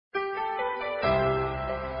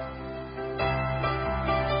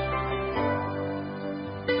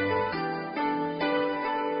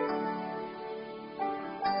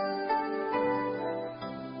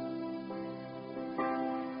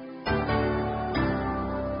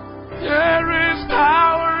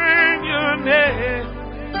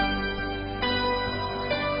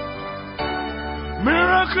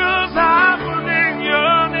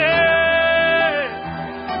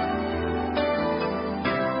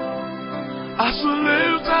As we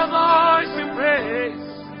lift our voice in praise,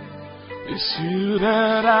 it's you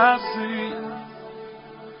that I see.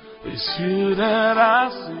 It's you that I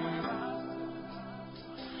see.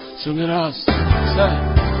 Sing it out.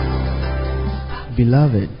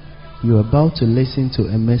 Beloved, you are about to listen to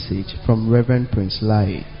a message from Reverend Prince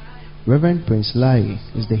Lai. Reverend Prince Lai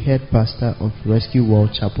is the head pastor of Rescue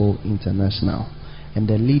World Chapel International and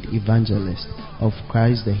the lead evangelist of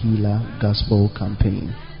Christ the Healer Gospel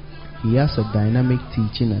Campaign. He has a dynamic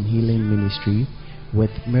teaching and healing ministry with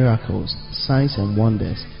miracles, signs and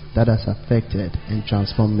wonders that has affected and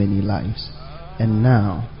transformed many lives. And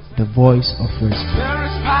now, the voice of rescue. There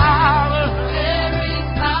is power. There is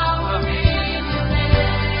power in your name.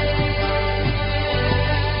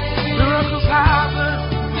 Miracles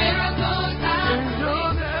happen. Miracles happen. In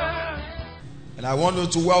your name. And I want you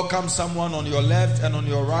to welcome someone on your left and on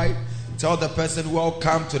your right. Tell the person,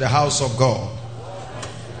 welcome to the house of God.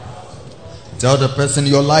 Tell the person,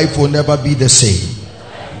 your life will never be the same.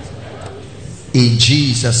 In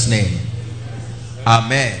Jesus' name.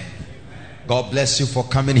 Amen. God bless you for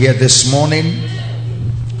coming here this morning.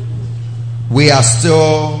 We are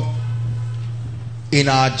still in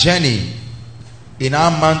our journey, in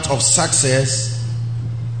our month of success.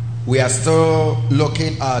 We are still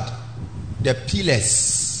looking at the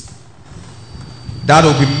pillars that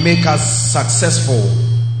will make us successful.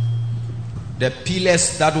 The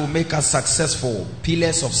pillars that will make us successful.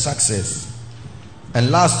 Pillars of success.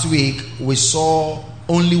 And last week we saw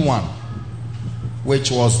only one,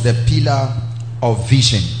 which was the pillar of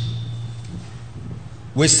vision.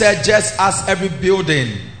 We said just as every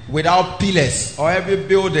building without pillars, or every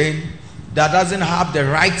building that doesn't have the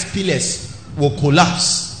right pillars will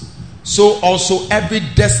collapse, so also every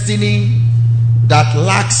destiny that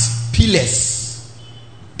lacks pillars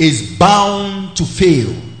is bound to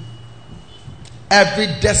fail. Every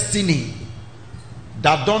destiny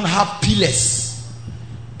that don't have pillars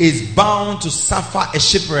is bound to suffer a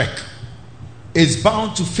shipwreck, is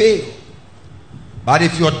bound to fail. But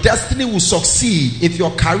if your destiny will succeed, if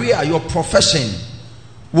your career, your profession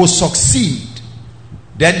will succeed,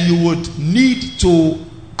 then you would need to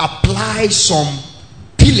apply some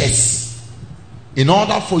pillars in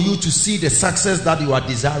order for you to see the success that you are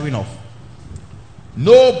desiring of.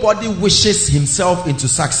 Nobody wishes himself into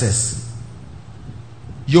success.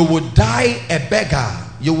 You would die a beggar,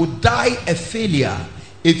 you would die a failure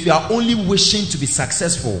if you are only wishing to be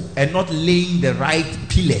successful and not laying the right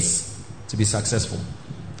pillars to be successful.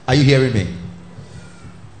 Are you hearing me?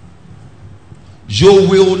 You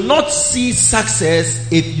will not see success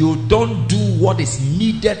if you don't do what is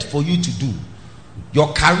needed for you to do.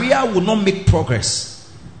 Your career will not make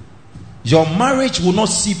progress. Your marriage will not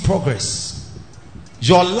see progress.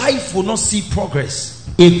 Your life will not see progress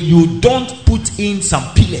if you don't put in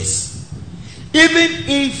some pillars. Even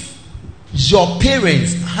if your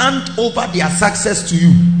parents hand over their success to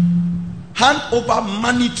you, hand over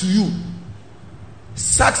money to you,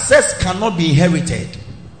 success cannot be inherited.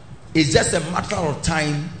 It's just a matter of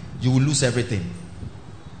time you will lose everything.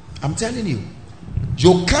 I'm telling you,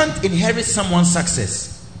 you can't inherit someone's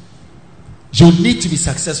success. You need to be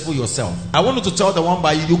successful yourself. I want you to tell the one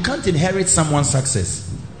by you, you can't inherit someone's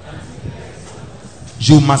success.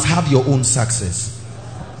 You must have your own success.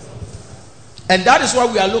 And that is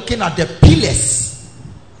why we are looking at the pillars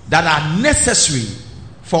that are necessary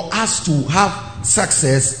for us to have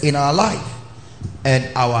success in our life and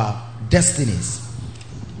our destinies.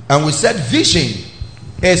 And we said vision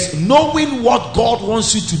is knowing what God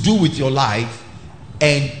wants you to do with your life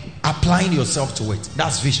and applying yourself to it.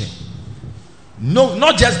 That's vision. No,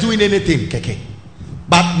 not just doing anything,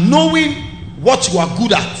 but knowing what you are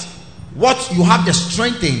good at, what you have the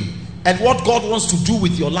strength in, and what God wants to do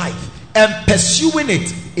with your life. And pursuing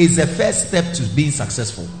it is the first step to being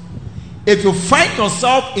successful. If you find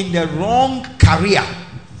yourself in the wrong career,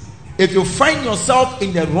 if you find yourself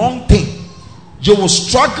in the wrong thing, you will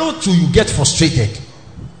struggle till you get frustrated.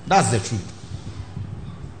 That's the truth.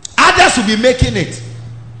 Others will be making it,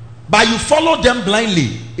 but you follow them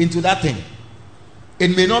blindly into that thing.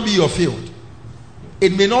 It may not be your field.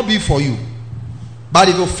 It may not be for you. But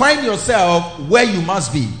if you find yourself where you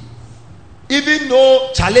must be, even though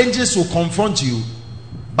challenges will confront you,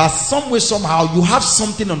 but some way, somehow, you have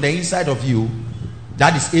something on the inside of you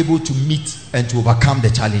that is able to meet and to overcome the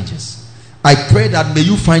challenges. I pray that may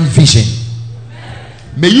you find vision.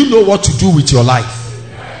 May you know what to do with your life.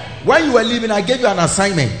 When you were leaving, I gave you an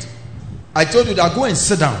assignment. I told you that go and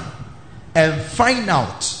sit down and find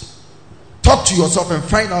out. Talk to yourself and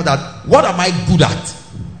find out that what am I good at?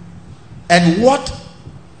 And what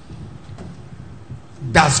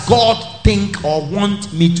does God think or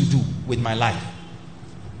want me to do with my life?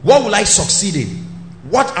 What will I succeed in?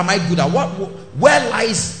 What am I good at? Where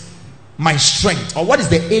lies my strength? Or what is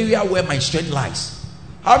the area where my strength lies?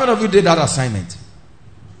 How many of you did that assignment?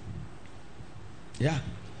 Yeah.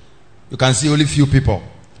 You can see only few people.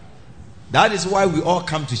 That is why we all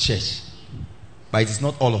come to church. But it is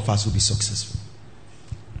not all of us who will be successful.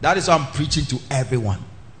 That is why I'm preaching to everyone.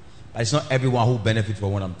 But it's not everyone who benefit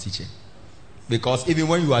from what I'm teaching. Because even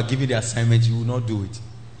when you are given the assignment, you will not do it.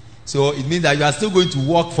 So it means that you are still going to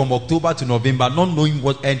work from October to November, not knowing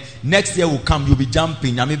what, and next year will come, you'll be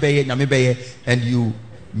jumping, and you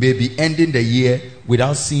may be ending the year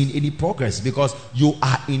without seeing any progress because you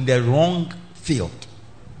are in the wrong field.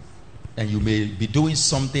 And you may be doing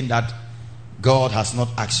something that God has not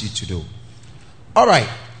asked you to do. All right.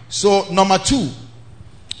 So number 2,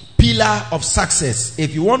 pillar of success.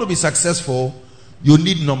 If you want to be successful, you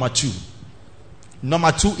need number 2.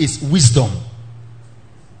 Number 2 is wisdom.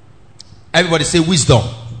 Everybody say wisdom.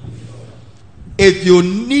 If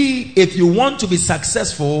you want to be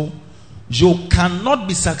successful, you cannot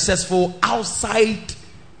be successful outside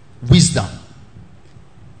wisdom.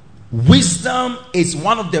 Wisdom is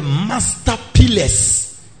one of the master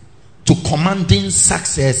pillars to commanding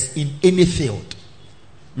success in any field.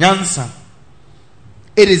 Nyansa.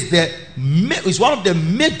 It's one of the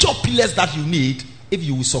major pillars that you need if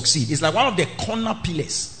you will succeed. It's like one of the corner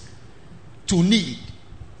pillars to need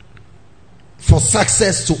for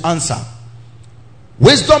success to answer.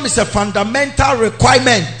 Wisdom is a fundamental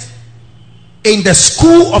requirement in the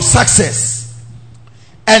school of success.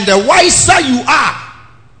 And the wiser you are,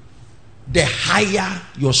 the higher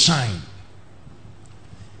your shine.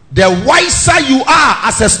 The wiser you are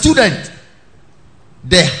as a student,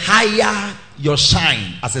 the higher your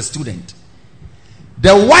shine as a student.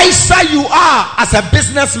 The wiser you are as a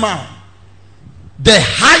businessman, the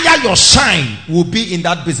higher your shine will be in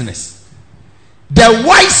that business. The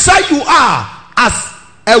wiser you are as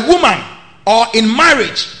a woman or in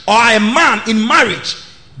marriage or a man in marriage,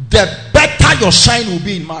 the better your shine will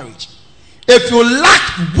be in marriage. If you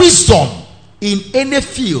lack wisdom in any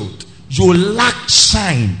field, you lack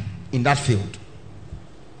shine in that field.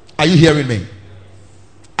 Are you hearing me?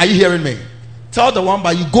 Are you hearing me? Tell the one,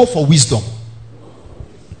 but you go for wisdom.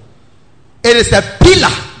 It is a pillar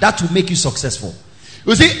that will make you successful.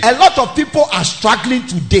 You see, a lot of people are struggling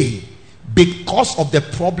today because of the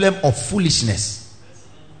problem of foolishness.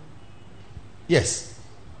 Yes.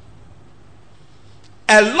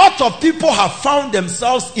 A lot of people have found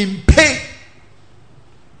themselves in pain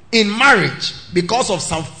in marriage because of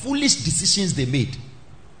some foolish decisions they made.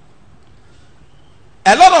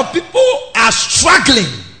 A lot of people are struggling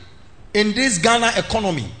in this Ghana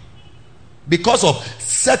economy because of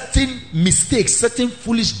certain mistakes, certain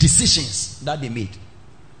foolish decisions that they made.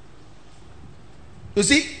 You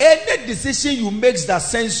see, any decision you make that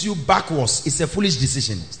sends you backwards is a foolish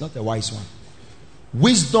decision. It's not a wise one.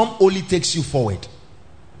 Wisdom only takes you forward.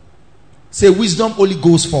 Say, wisdom only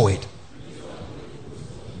goes forward.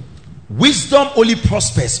 Wisdom only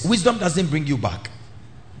prospers. Wisdom doesn't bring you back.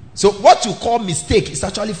 So what you call mistake is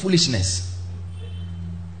actually foolishness.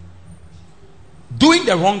 Doing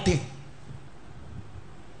the wrong thing.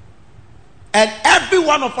 And every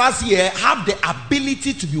one of us here have the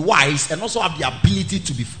ability to be wise and also have the ability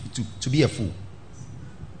to be a fool.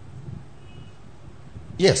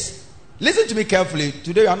 Yes. Listen to me carefully.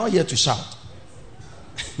 Today I'm not here to shout.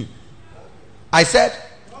 I said,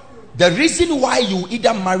 the reason why you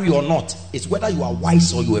either marry or not is whether you are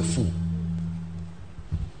wise or you are a fool.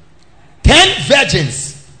 10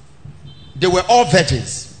 virgins, they were all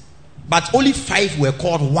virgins, but only 5 were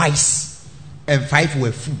called wise and 5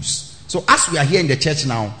 were fools. So as we are here in the church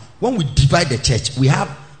now, when we divide the church, we have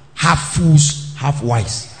half fools, half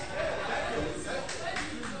wise.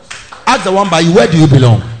 Ask the one by you, where do you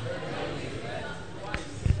belong?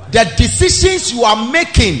 The decisions you are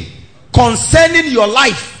making concerning your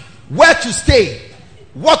life, where to stay,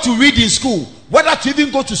 what to read in school, whether to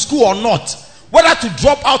even go to school or not, whether to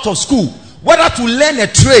drop out of school, whether to learn a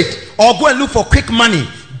trade or go and look for quick money,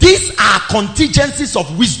 these are contingencies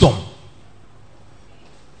of wisdom.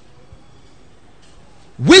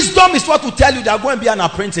 Wisdom is what will tell you that go and be an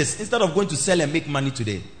apprentice instead of going to sell and make money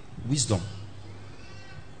today. Wisdom.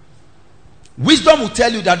 Wisdom will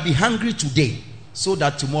tell you that be hungry today so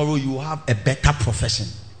that tomorrow you will have a better profession.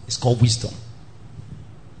 It's called wisdom.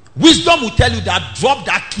 Wisdom will tell you that drop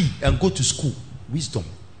that key and go to school. Wisdom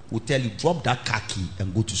will tell you drop that car key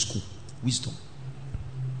and go to school. Wisdom.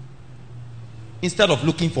 Instead of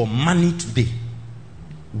looking for money today,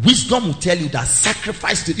 wisdom will tell you that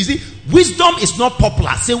sacrifice to, you see, wisdom is not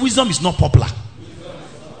popular. Say wisdom is not popular.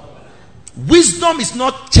 Wisdom is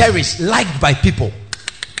not cherished, liked by people.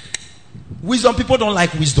 People don't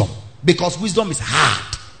like wisdom because wisdom is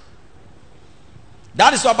hard.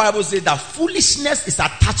 That is what the Bible says, that foolishness is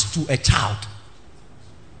attached to a child.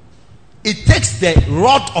 It takes the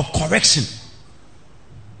rod of correction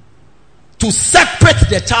to separate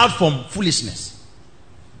the child from foolishness.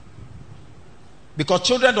 Because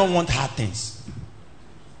children don't want hard things.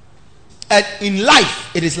 And in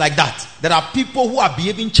life, it is like that. There are people who are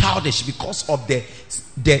behaving childish because of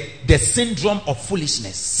the syndrome of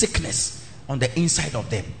foolishness, sickness on the inside of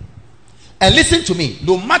them. And listen to me,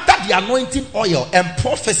 no matter the anointing oil and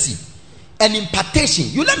prophecy and impartation,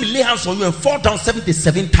 you let me lay hands on you and fall down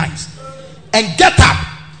 77 times and get up,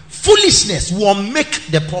 foolishness will make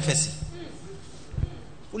the prophecy.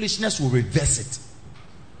 Foolishness will reverse it.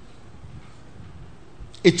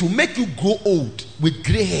 It will make you grow old with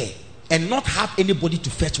gray hair and not have anybody to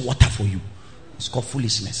fetch water for you. It's called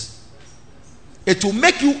foolishness. It will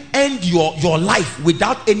make you end your life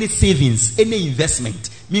without any savings, any investment.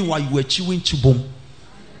 Meanwhile, you were chewing chewbom.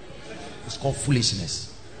 It's called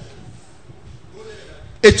foolishness.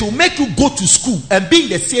 It will make you go to school and be in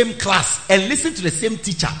the same class and listen to the same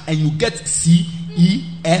teacher and you get C, E,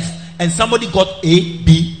 F and somebody got A,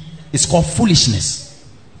 B. It's called foolishness.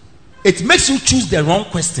 It makes you choose the wrong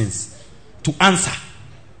questions to answer.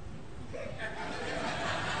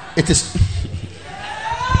 It is...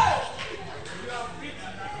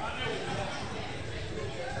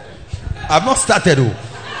 I've not started.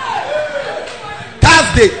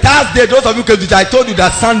 Thursday, those of you came to church, I told you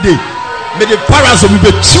that Sunday, may the parents will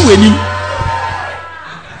be chewing.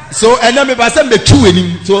 So, and then maybe I said, be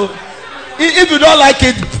chewing. So, if you don't like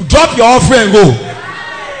it, drop your offering and go.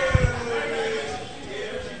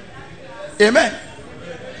 Amen.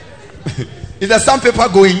 Is there sandpaper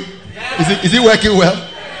going? Is it working well?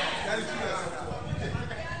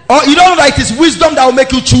 Or you don't know that it is wisdom that will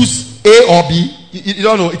make you choose A or B? You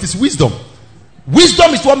don't know. It is wisdom.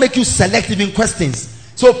 Wisdom is what makes you select even questions.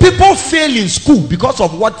 So people fail in school because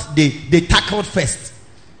of what they tackled first.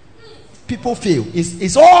 People fail.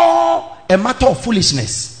 It's all a matter of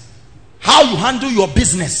foolishness. How you handle your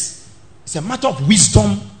business, it's a matter of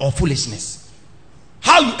wisdom or foolishness.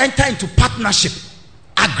 How you enter into partnership,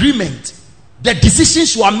 agreement, the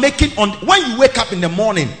decisions you are making on when you wake up in the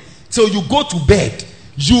morning till you go to bed,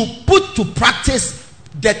 you put to practice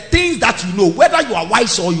the things that you know, whether you are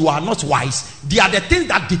wise or you are not wise. They are the things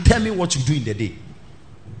that determine what you do in the day.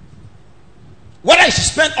 Whether you should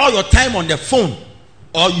spend all your time on the phone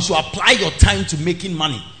or you should apply your time to making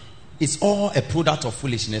money, it's all a product of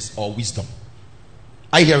foolishness or wisdom.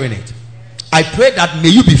 Are you hearing it? I pray that may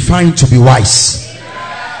you be found to be wise.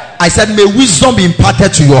 I said may wisdom be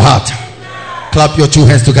imparted to your heart. Clap your two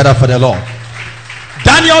hands together for the Lord.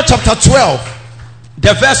 Daniel chapter 12.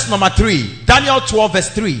 The verse number 3, Daniel 12 verse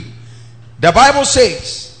 3, the Bible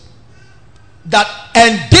says that,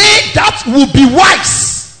 and they that will be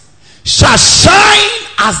wise shall shine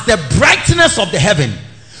as the brightness of the heaven.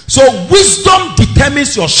 So wisdom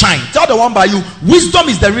determines your shine. Tell the one by you, wisdom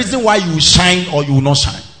is the reason why you will shine or you will not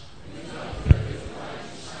shine.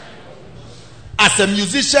 As a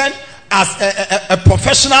musician, as a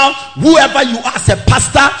professional, whoever you are, as a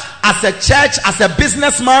pastor, as a church, as a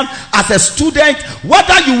businessman, as a student,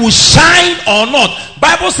 whether you will shine or not,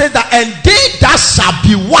 Bible says that, and they that shall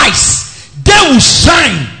be wise, they will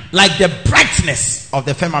shine like the brightness of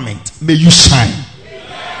the firmament. May you shine.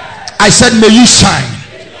 I said may you shine.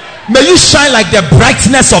 May you shine like the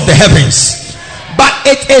brightness of the heavens. But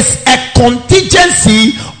it is a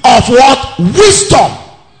contingency of what? Wisdom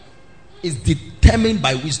is determined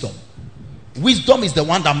by wisdom. Wisdom is the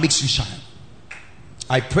one that makes you shine.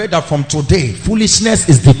 I pray that from today, foolishness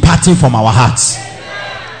is departing from our hearts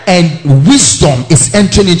and wisdom is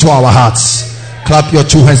entering into our hearts. Clap your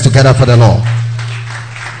two hands together for the Lord.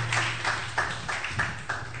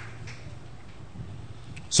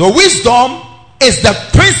 So wisdom is the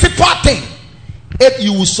principal thing if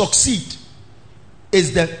you will succeed.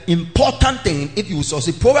 Is the important thing if you will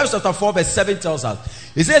succeed. Proverbs chapter 4 verse 7 tells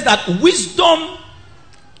us. It says that wisdom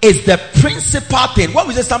is the principal thing. When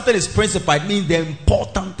we say something is principal, it means the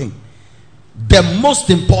important thing. The most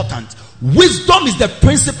important. Wisdom is the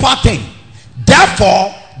principal thing.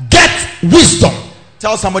 Therefore, get wisdom.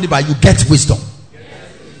 Tell somebody by you, get wisdom.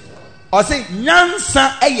 Or say,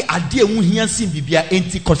 nyansa eye adie hu hiansi bibia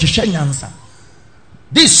enti kohwehwe nyansa.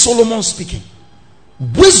 This is Solomon speaking.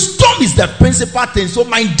 Wisdom is the principal thing. So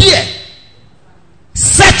my dear,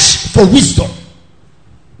 search for wisdom.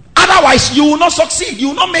 Otherwise, you will not succeed. You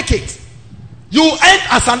will not make it. You will end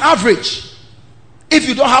as an average if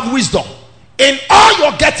you don't have wisdom. In all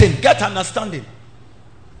you're getting, get understanding.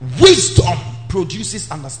 Wisdom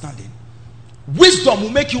produces understanding. Wisdom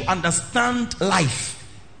will make you understand life.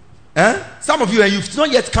 Some of you, you've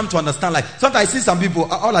not yet come to understand life. Sometimes I see some people,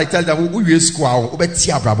 all I tell them, the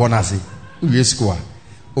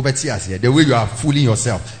way you are fooling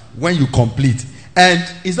yourself when you complete. And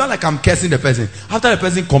it's not like I'm cursing the person. After the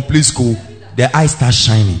person completes school, their eyes start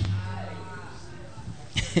shining.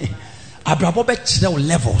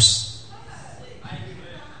 Levels.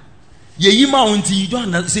 You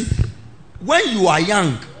don't understand. When you are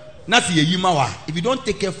young, if you don't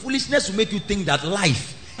take care, foolishness will make you think that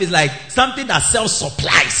life is like something that sells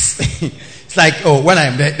supplies. It's like, oh, when I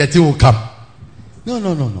am there, the thing will come.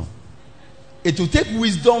 No. It will take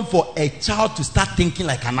wisdom for a child to start thinking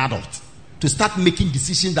like an adult, to start making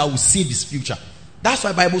decisions that will save his future. That's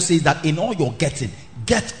why the Bible says that in all you're getting,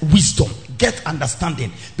 get wisdom, get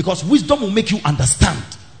understanding, because wisdom will make you understand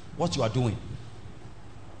what you are doing.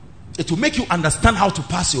 It will make you understand how to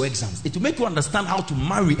pass your exams. It will make you understand how to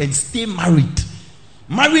marry and stay married.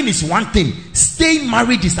 Marrying is one thing, staying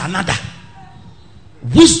married is another.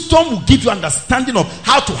 Wisdom will give you understanding of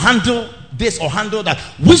how to handle this or handle that.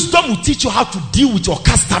 Wisdom will teach you how to deal with your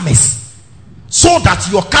customers so that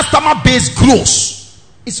your customer base grows.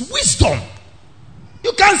 It's wisdom.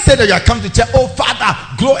 You can't say that you are coming to church, oh Father,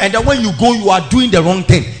 grow, and then when you go, you are doing the wrong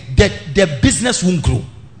thing. The business won't grow.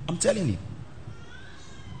 I'm telling you.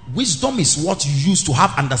 Wisdom is what you use to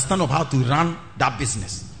have understanding of how to run that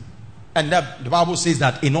business. And the Bible says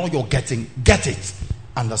that in all you're getting, get it.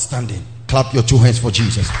 Understanding. Clap your two hands for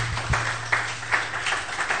Jesus.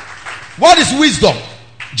 What is wisdom?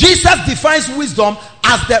 Jesus defines wisdom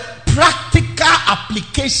as the practical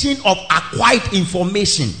application of acquired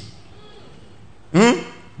information.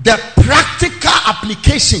 The practical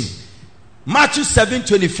application. Matthew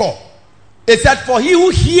 7:24. It said, for he who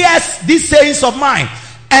hears these sayings of mine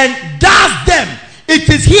and does them, it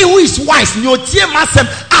is he who is wise. Not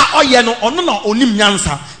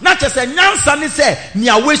just a nyansa ni say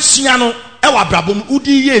that's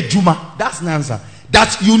nyansa.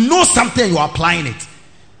 That you know something, you are applying it.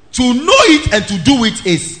 To know it and to do it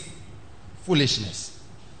is foolishness.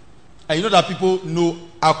 And you know that people know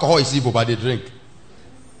alcohol is evil, but they drink.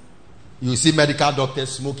 You see medical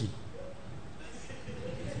doctors smoking.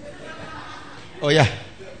 Oh yeah.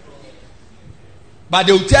 But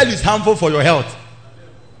they will tell you it's harmful for your health.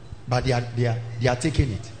 But they are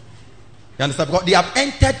taking it. You understand? Because they have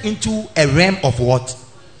entered into a realm of what?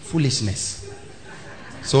 Foolishness.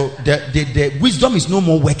 So the wisdom is no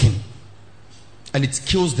more working. And it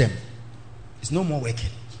kills them. It's no more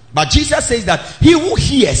working. But Jesus says that he who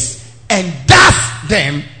hears and does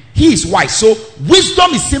them, he is wise. So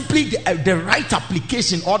wisdom is simply the right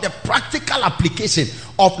application or the practical application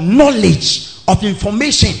of knowledge, of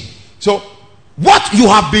information. So what you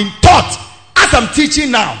have been taught, as I'm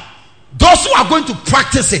teaching now, those who are going to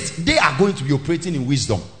practice it, they are going to be operating in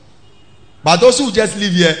wisdom. But those who just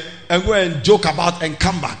live here and go and joke about and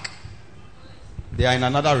come back, they are in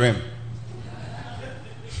another realm.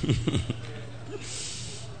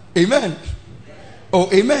 Amen.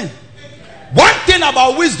 Oh, amen. One thing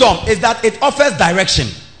about wisdom is that it offers direction.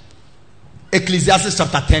 Ecclesiastes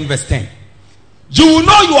chapter 10 verse 10. You will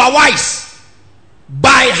know you are wise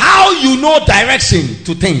by how you know direction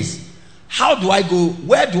to things. How do I go?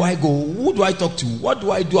 Where do I go? Who do I talk to? What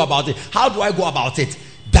do I do about it? How do I go about it?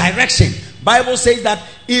 Direction. Bible says that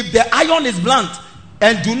if the iron is blunt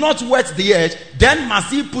and do not wet the edge, then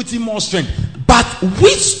must he put in more strength. But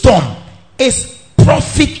wisdom is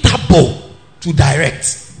profitable to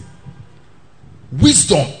direct.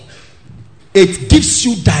 Wisdom, it gives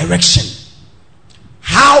you direction.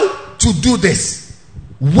 How to do this,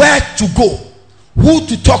 where to go, who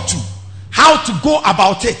to talk to, how to go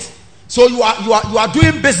about it. So you are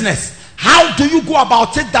doing business. How do you go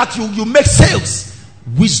about it that you make sales?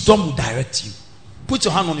 Wisdom will direct you. Put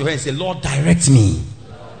your hand on your head and say, Lord, direct me.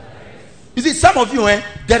 You see, some of you,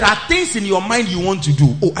 there are things in your mind you want to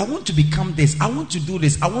do. Oh, I want to become this. I want to do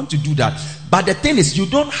this. I want to do that. But the thing is, you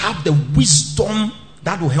don't have the wisdom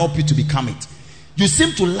that will help you to become it. You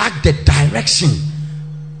seem to lack the direction.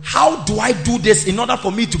 How do I do this in order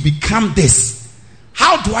for me to become this?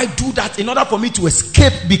 How do I do that in order for me to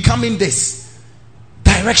escape becoming this?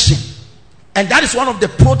 Direction. And that is one of the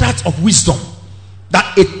products of wisdom.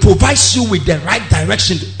 That it provides you with the right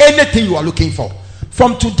direction to anything you are looking for.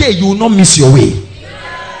 From today, you will not miss your way.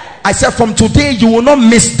 I said from today, you will not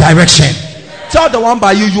miss direction. Tell the one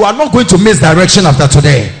by you, you are not going to miss direction after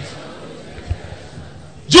today.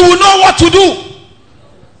 You will know what to do.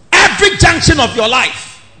 Every junction of your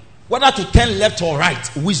life, whether to turn left or right,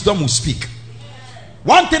 wisdom will speak.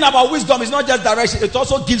 One thing about wisdom is not just direction, it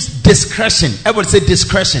also gives discretion. Everybody say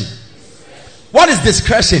discretion. What is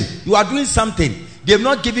discretion? You are doing something. They have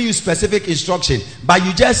not given you specific instruction, but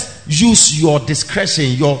you just use your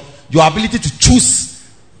discretion, your ability to choose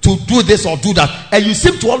to do this or do that, and you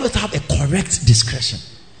seem to always have a correct discretion.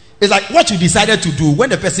 It's like what you decided to do. When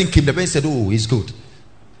the person came, the person said, "Oh, it's good."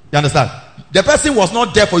 You understand? The person was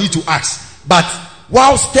not there for you to ask, but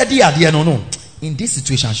while steady at the end, no, in this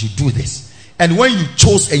situation, I should do this. And when you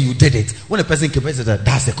chose and you did it, when the person came, said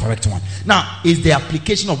that's the correct one. Now, is the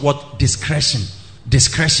application of what? Discretion.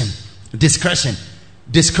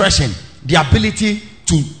 The ability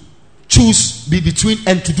to choose between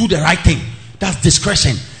and to do the right thing. That's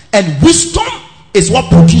discretion. And wisdom is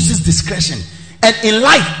what produces discretion. And in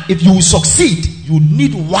life, if you will succeed, you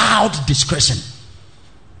need wild discretion.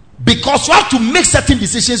 Because you have to make certain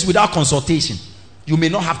decisions without consultation. You may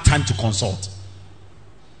not have time to consult.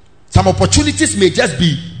 Some opportunities may just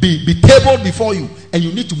be tabled before you, and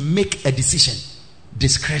you need to make a decision.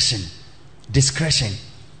 Discretion.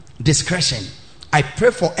 I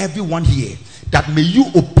pray for everyone here that may you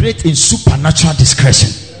operate in supernatural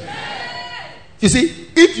discretion. You see,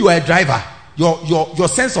 if you are a driver, your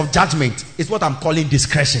sense of judgment is what I'm calling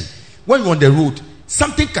discretion. When you're on the road,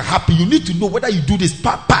 something can happen. You need to know whether you do this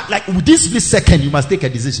like within this second, you must take a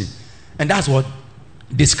decision. And that's what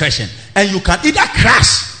discretion. And you can either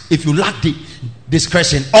crash if you lack the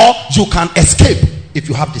discretion, or you can escape if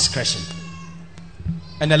you have discretion.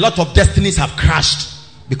 And a lot of destinies have crashed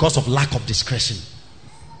because of lack of discretion.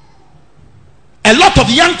 A lot of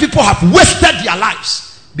young people have wasted their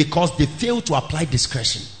lives because they fail to apply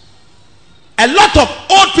discretion. A lot of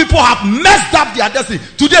old people have messed up their destiny.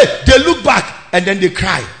 Today, they look back and then they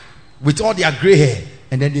cry with all their gray hair.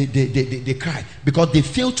 And then they cry because they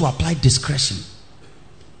fail to apply discretion.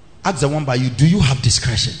 Ask the one by you, do you have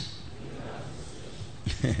discretion?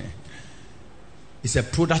 It's a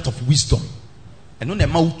product of wisdom. And when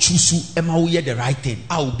Emma choose Emma will hear the right thing,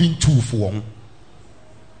 I will be too for.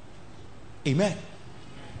 Amen.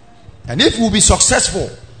 And if we'll be successful,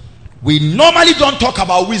 we normally don't talk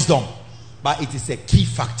about wisdom, but it is a key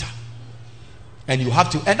factor. And you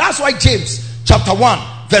have to, and that's why James chapter 1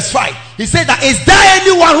 verse 5, he said that, is there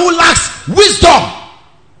anyone who lacks wisdom?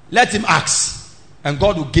 Let him ask, and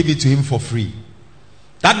God will give it to him for free.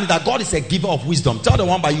 That means that God is a giver of wisdom. Tell the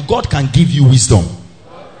one by you, God can give you wisdom.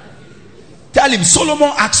 Tell him,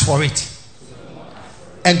 Solomon asked for it,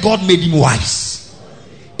 and God made him wise.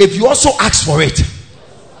 If you also ask for it,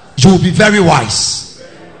 you will be very wise,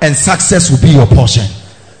 and success will be your portion.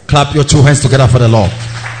 Clap your two hands together for the Lord.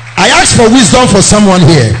 I ask for wisdom for someone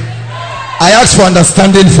here. I ask for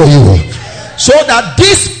understanding for you, so that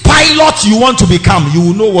this pilot you want to become, you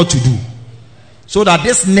will know what to do. So that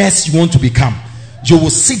this nurse you want to become, you will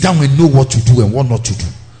sit down and know what to do and what not to do.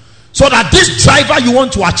 So that this driver you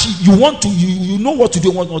want to achieve, you know what to do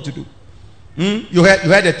and what not to do. You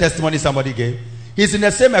heard the testimony somebody gave. He's in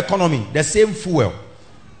the same economy, the same fuel,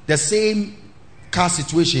 the same car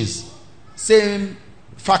situations, same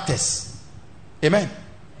factors. Amen.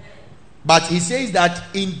 But he says that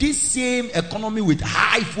in this same economy with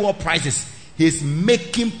high fuel prices, he's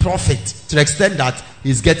making profit to the extent that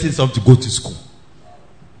he's getting some to go to school.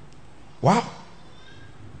 Wow.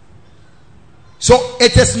 So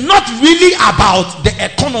it is not really about the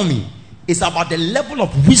economy. It's about the level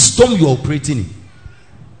of wisdom you're operating in.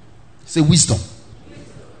 Say wisdom.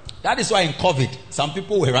 That is why in COVID, some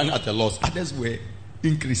people were running at a loss. Others were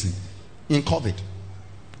increasing. In COVID,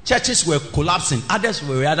 churches were collapsing. Others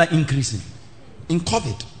were rather increasing. In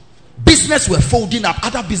COVID, business were folding up.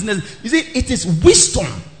 Other business. You see, it is wisdom.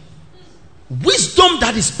 Wisdom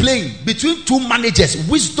that is playing between two managers.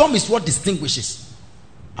 Wisdom is what distinguishes.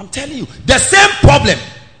 I'm telling you, the same problem.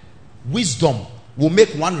 Wisdom will make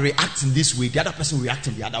one react in this way, the other person react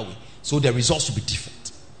in the other way. So the results will be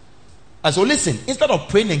different. And so listen, instead of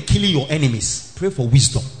praying and killing your enemies, pray for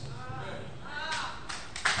wisdom.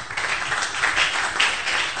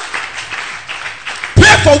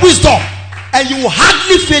 Pray for wisdom, and you will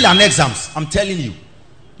hardly fail an exams. I'm telling you,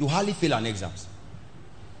 you hardly fail an exams.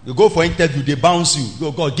 You go for interview, they bounce you.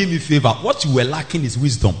 Oh God, give me favor. What you were lacking is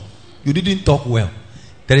wisdom. You didn't talk well.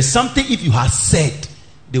 There is something, if you had said,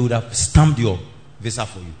 they would have stamped your visa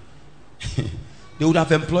for you. They would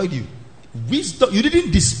have employed you. Wisdom, you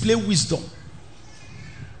didn't display wisdom.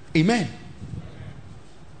 Amen.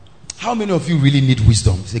 How many of you really need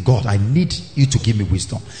wisdom? Say, God, I need you to give me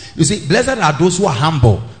wisdom. You see, blessed are those who are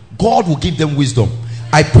humble. God will give them wisdom.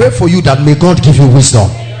 I pray for you that may God give you wisdom.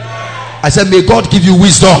 I said, may God give you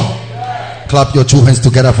wisdom. Clap your two hands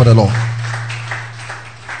together for the Lord.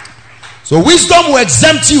 So wisdom will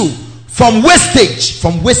exempt you from wastage,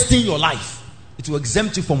 from wasting your life. It will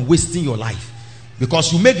exempt you from wasting your life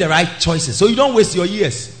because you make the right choices. So you don't waste your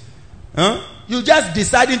years. You just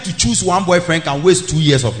deciding to choose one boyfriend can waste 2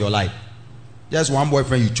 years of your life. Just one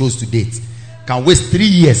boyfriend you chose to date can waste 3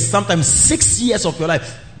 years, sometimes 6 years of your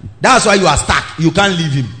life. That's why you are stuck. You can't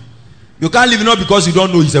leave him. You can't leave him not because you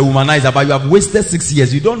don't know he's a womanizer, but you have wasted 6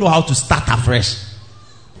 years. You don't know how to start afresh.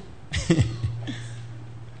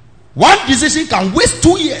 One decision can waste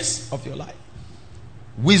 2 years of your life.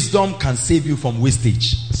 Wisdom can save you from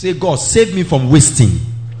wastage. Say, God, save me from wasting.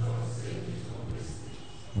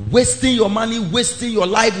 Wasting your money, wasting your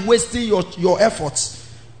life, wasting your efforts,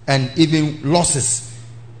 and even losses.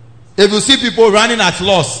 If you see people running at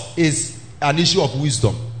loss, it's an issue of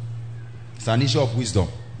wisdom. It's an issue of wisdom.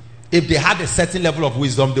 If they had a certain level of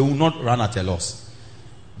wisdom, they would not run at a loss.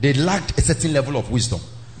 They lacked a certain level of wisdom.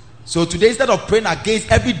 So today, instead of praying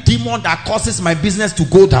against every demon that causes my business to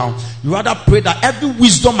go down, you rather pray that every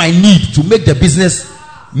wisdom I need to make the business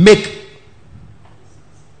make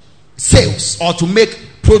sales, or to make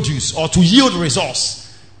produce, or to yield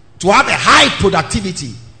resource, to have a high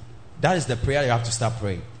productivity. That is the prayer you have to start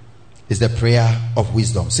praying. It's the prayer of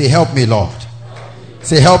wisdom. Say, help me, Lord.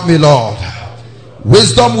 Say, help me, Lord.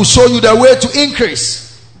 Wisdom will show you the way to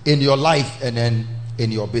increase in your life and then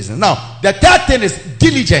in your business. Now, the third thing is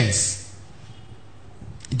diligence.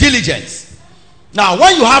 Diligence. Now,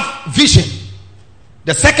 when you have vision,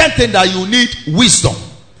 the second thing that you need, wisdom.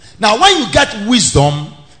 Now, when you get wisdom,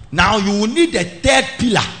 now you will need the third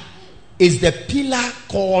pillar. Is the pillar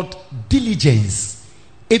called diligence.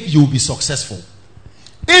 If you will be successful,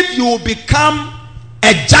 if you will become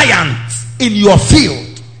a giant in your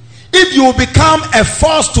field, if you will become a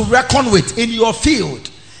force to reckon with in your field,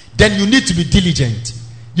 then you need to be diligent.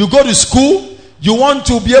 You go to school, you want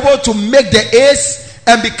to be able to make the A's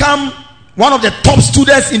and become one of the top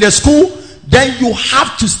students in the school, then you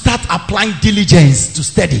have to start applying diligence to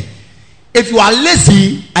study. If you are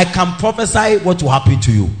lazy, I can prophesy what will happen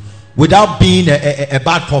to you. Without being a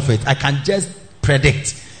bad prophet, I can just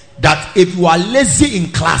predict that if you are lazy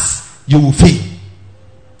in class, you will fail.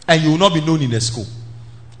 And you will not be known in the school.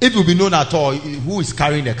 If you will be known at all, who is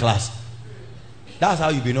carrying the class? That's how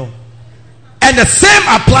you will be known. And the same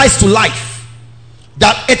applies to life.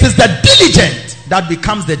 That it is the diligent that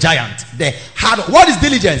becomes the giant. The hard. What is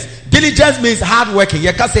diligence? Diligence means hard working.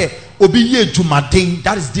 You can say, Obi ye jumadin.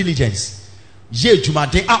 That is diligence. Ye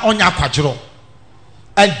jumadin a onya kwajiro.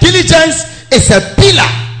 And diligence is a pillar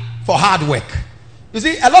for hard work. You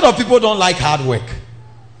see, a lot of people don't like hard work.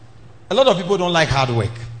 A lot of people don't like hard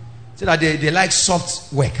work. So that they like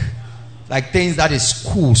soft work. Like things that is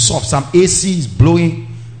cool, soft. Some AC is blowing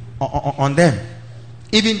on them.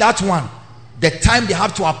 Even that one, the time they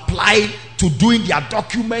have to apply to doing their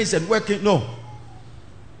documents and working, no.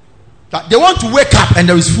 They want to wake up and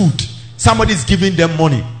there is food. Somebody is giving them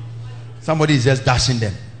money. Somebody is just dashing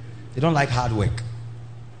them. They don't like hard work.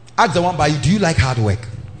 Ask the one by you, do you like hard work?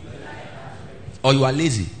 Or you are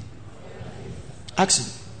lazy? Ask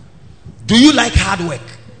him. Do you like hard work?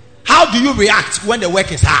 How do you react when the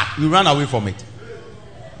work is hard? You run away from it.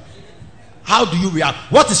 How do you react?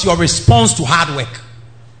 What is your response to hard work?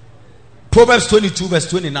 Proverbs 22 verse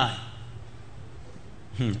 29.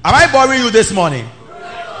 Am I boring you this morning?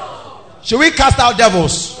 Should we cast out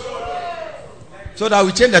devils? So that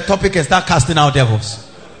we change the topic and start casting out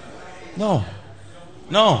devils? No.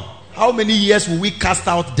 No. How many years will we cast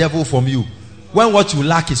out devil from you when what you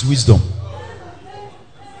lack is wisdom?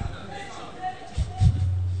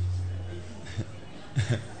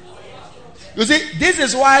 You see, this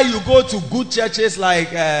is why you go to good churches like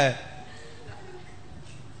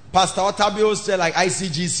Pastor Otabio's church, like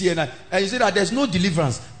ICGC, and you see that there's no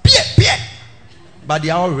deliverance. But they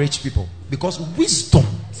are all rich people. Because wisdom.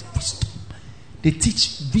 They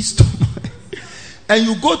teach wisdom. And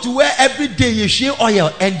you go to where every day you share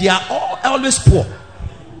oil and they are always poor.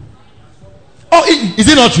 Oh, is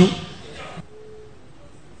it not true?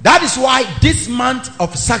 That is why this month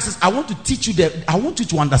of success, I want to teach you that. I want you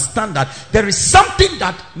to understand that there is something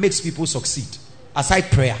that makes people succeed. Aside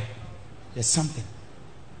prayer, there's something.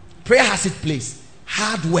 Prayer has its place.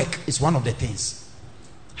 Hard work is one of the things.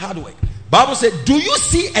 Hard work. Bible said, do you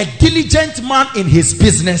see a diligent man in his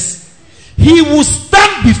business? He will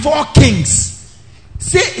stand before kings.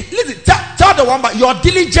 Say, listen, tell the one, but your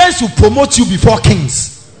diligence will promote you before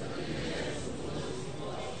kings.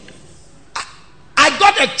 I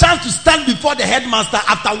got a chance to stand before the headmaster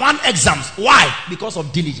after one exam. Why? Because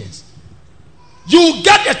of diligence. You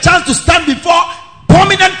get a chance to stand before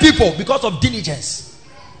prominent people because of diligence.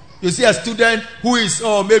 You see a student who is,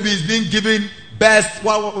 maybe is being given best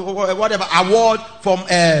whatever award from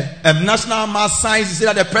national mass science. You see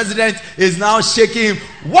that the president is now shaking him.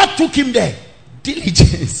 What took him there?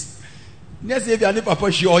 Diligence. No.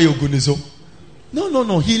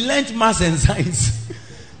 He learned maths and science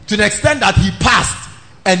to the extent that he passed,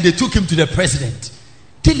 and they took him to the president.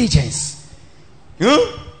 Diligence.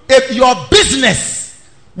 If your business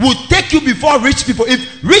will take you before rich people,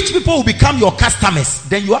 if rich people will become your customers,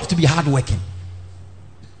 then you have to be hardworking.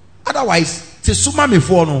 Otherwise, Tesuma me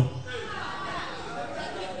for no.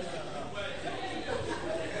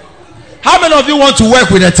 How many of you want to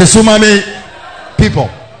work with the Tesuma me people?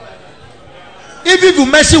 If you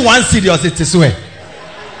mention one city, or say Tesue.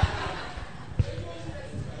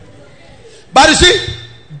 But you see,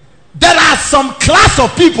 there are some class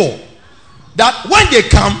of people that when they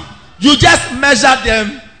come, you just measure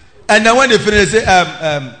them, and then when they finish, they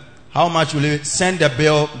say, how much will you send the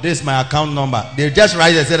bill? This is my account number. They just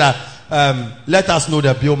write and say that, let us know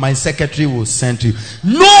the bill. My secretary will send to you.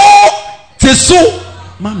 No,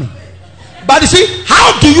 Tesu, mommy. But you see,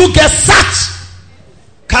 how do you get such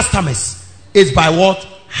customers? It's by what?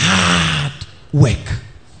 Hard work.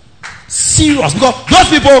 Serious. Because those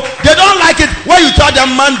people, they don't like it when you tell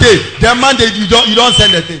them Monday. Then Monday you don't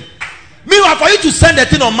send the thing. Meanwhile, for you to send the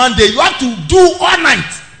thing on Monday, you have to do all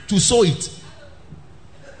night to sew it.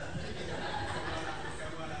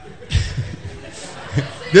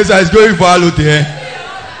 This is going for Alute.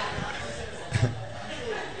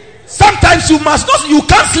 Sometimes you must not, you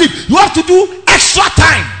can't sleep. You have to do extra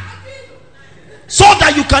time so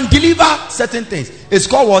that you can deliver certain things. It's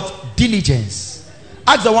called what? Diligence.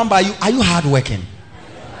 Ask the one by you, are you hardworking?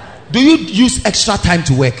 Do you use extra time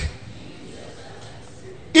to work?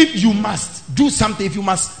 If you must do something, if you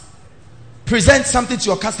must present something to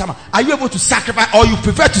your customer, are you able to sacrifice, or you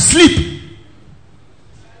prefer to sleep?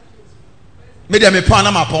 Maybe I'm a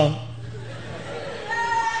Panama pong.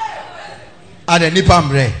 And then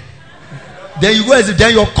then you go,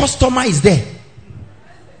 then your customer is there,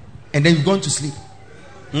 and then you're going to sleep.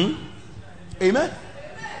 Amen.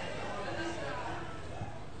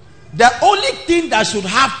 The only thing that should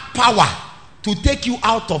have power to take you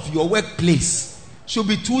out of your workplace should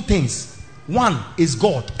be two things. One is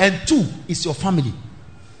God, and two is your family,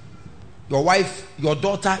 your wife, your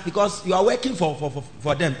daughter, because you are working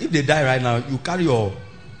for them. If they die right now, you carry your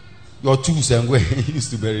tools and go. You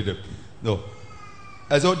used to bury them. No.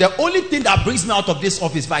 And so the only thing that brings me out of this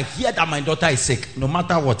office, if I hear that my daughter is sick, no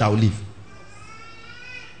matter what, I'll leave.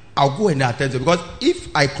 I'll go and attend to her, because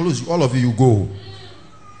if I close, all of you go.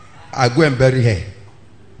 I'll go and bury her.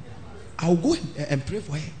 I'll go and pray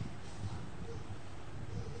for her.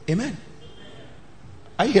 Amen.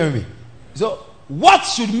 Are you hearing me? So, what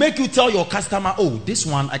should make you tell your customer, oh, this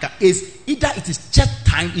one is either it is church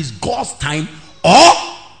time, is God's time, or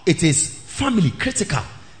it is family critical.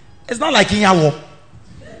 It's not like in your war.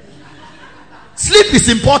 Sleep is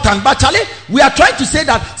important, but Charlie, we are trying to say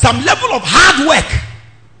that some level of hard work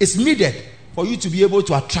is needed for you to be able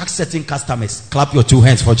to attract certain customers. Clap your two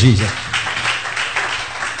hands for Jesus.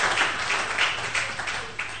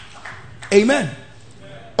 Amen.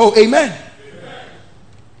 Oh, amen.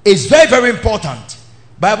 It's very, very important.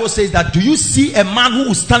 Bible says that, do you see a man who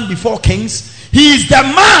will stand before kings? He is the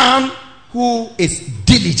man who is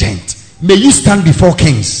diligent. May you stand before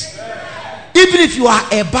kings. Even if you are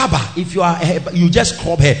a barber, if you are you just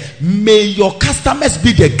crop hair, may your customers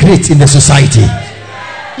be the great in the society.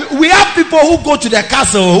 We have people who go to the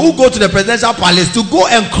castle, who go to the presidential palace to go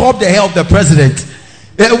and crop the hair of the president.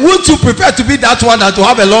 Would you prefer to be that one than to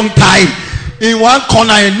have a long tie in one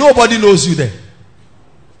corner and nobody knows you there?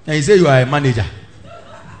 And you say you are a manager.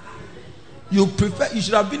 You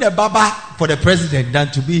should have been a barber for the president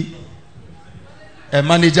than to be a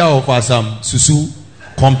manager of some susu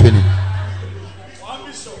company.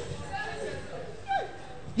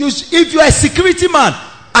 If you are a security man,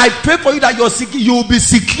 I pray for you that you will be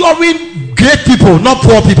securing great people, not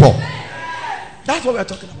poor people. That's what we are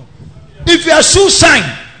talking about. If you are shoe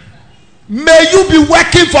shine, may you be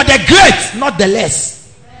working for the great, not the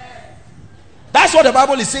less. That's what the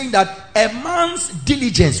Bible is saying, that a man's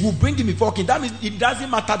diligence will bring him before king. That means it doesn't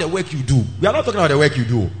matter the work you do. We are not talking about the work you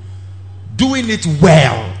do. Doing it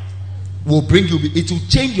well will bring you. It will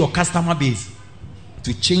change your customer base.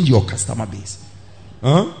 To change your customer base.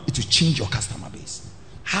 It will change your customer base.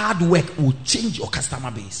 Hard work will change your customer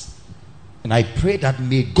base. And I pray that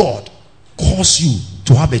may God cause you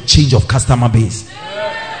to have a change of customer base.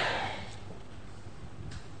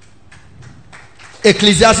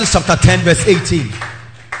 Ecclesiastes chapter 10 verse 18.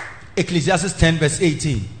 Ecclesiastes 10 verse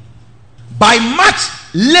 18. By much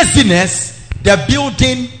laziness the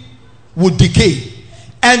building would decay,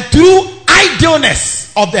 and through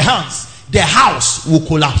idleness of the hands, the house will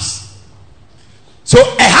collapse. So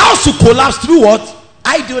a house will collapse through what?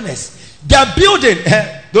 Idleness. The building,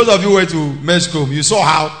 those of you who went to Mescom, you saw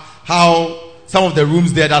how some of the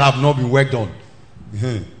rooms there that have not been worked on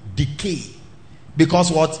decay.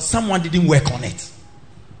 Because what? Someone didn't work on it.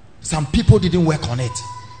 Some people didn't work on it.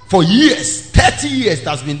 For years, 30 years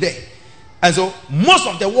that's been there. And so most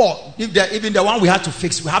of the wall, even the one we had to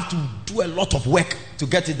fix, we have to do a lot of work to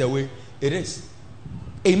get it the way it is.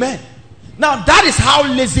 Amen. Now that is how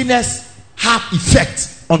laziness have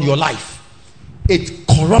effect on your life. It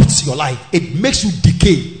corrupts your life. It makes you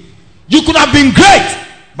decay. You could have been great,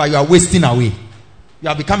 but you are wasting away. You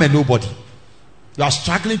have become a nobody. You are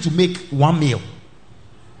struggling to make one meal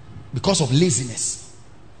because of laziness.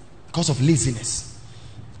 Because of laziness.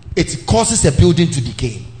 It causes a building to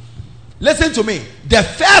decay. Listen to me. The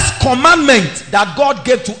first commandment that God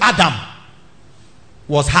gave to Adam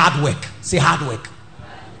was hard work. Say hard work.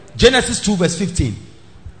 Genesis 2 verse 15.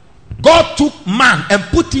 God took man and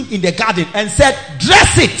put him in the garden and said,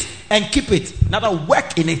 dress it and keep it. Another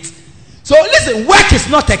work in it. So listen, work is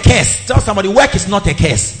not a curse. Tell somebody, work is not a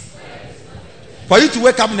curse. For you to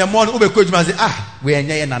wake up in the morning, and say, we are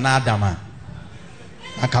in an Adam.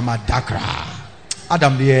 Adam,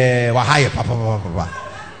 papa.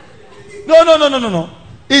 No.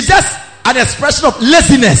 It's just an expression of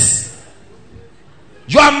laziness.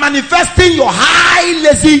 You are manifesting your high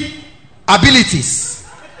lazy abilities.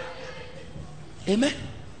 Amen.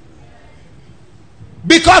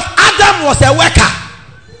 Because Adam was a worker.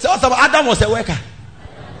 Tell us about Adam was a worker.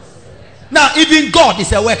 Now, even God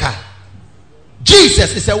is a worker.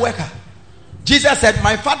 Jesus is a worker. Jesus said,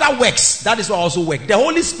 my Father works. That is why I also work. The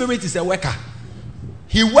Holy Spirit is a worker.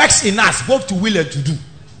 He works in us, both to will and to do.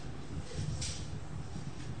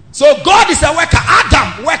 So God is a worker.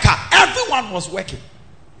 Adam, worker. Everyone was working.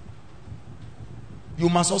 You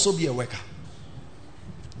must also be a worker.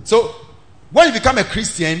 So, when you become a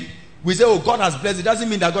Christian, we say, oh, God has blessed. It doesn't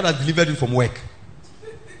mean that God has delivered you from work.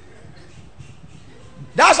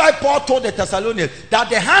 That's why Paul told the Thessalonians that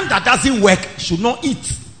the hand that doesn't work should not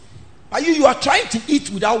eat. But you are trying to eat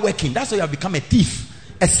without working. That's why you have become a thief,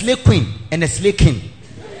 a slave queen, and a slave king.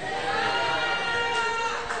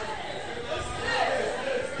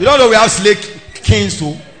 You don't know we have slave kings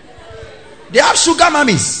too. They have sugar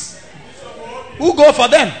mummies who go for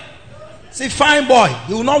them. Say, fine boy,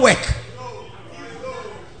 he will not work.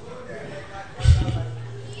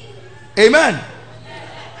 Amen.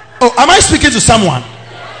 Oh, am I speaking to someone?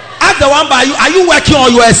 Ask the one by you, are you working or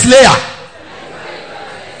you are a slayer?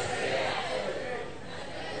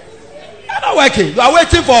 You are not working. You are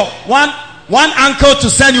waiting for one uncle to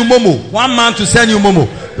send you momo, one man to send you momo.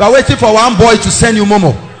 You are waiting for one boy to send you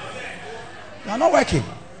momo. You are not working.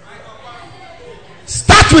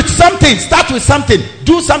 Start with something. Start with something.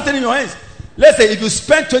 Do something in your hands. Let's say if you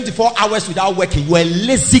spend 24 hours without working, you are a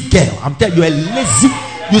lazy girl. I'm telling you, you are lazy.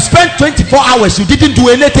 You spent 24 hours, you didn't do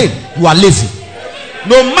anything. You are lazy.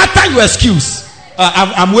 No matter your excuse,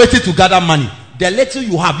 I'm waiting to gather money. The little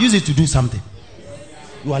you have, use it to do something.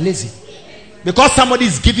 You are lazy. Because somebody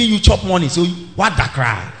is giving you chop money. So what the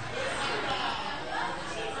cry?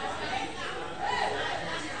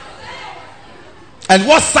 And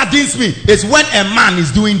what saddens me is when a man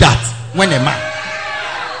is doing that. When a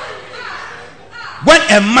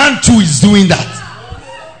man too is doing that.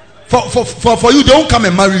 For you, don't come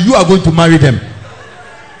and marry. You are going to marry them.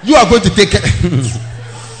 You are going to take care.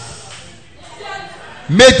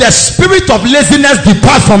 May the spirit of laziness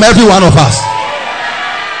depart from every one of us.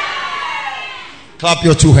 Clap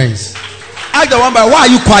your two hands. Ask the one by, why are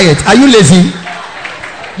you quiet? Are you lazy?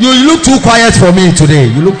 You look too quiet for me today.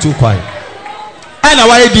 You look too quiet. I know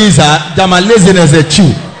why these are that my laziness is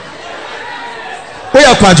chew. We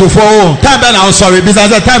are quite for time ben I'm sorry.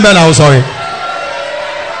 Besides that time ben I'm sorry.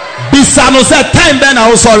 Bisano said time ben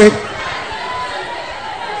I'm sorry.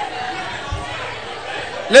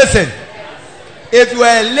 Listen. If you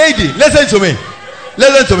are a lady, listen to me.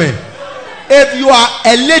 Listen to me. If you are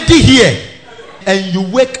a lady here and you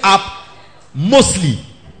wake up mostly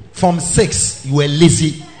from 6, you are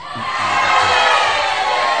lazy.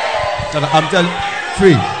 I'm telling you,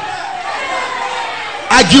 free.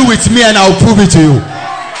 Argue with me and I'll prove it to you.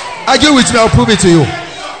 Argue with me, I'll prove it to you.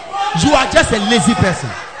 You are just a lazy person.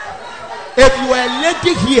 If you are a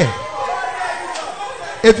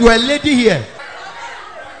lady here,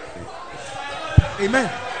 amen.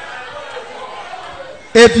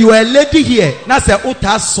 If you are a lady here, now say,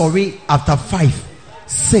 "Uta sorry after 5,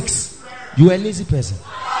 6, you are a lazy person."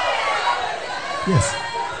 Yes,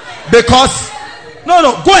 because no,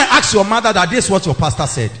 go and ask your mother that this is what your pastor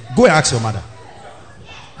said. Go and ask your mother.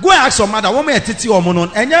 Go and ask your mother. Woman titi or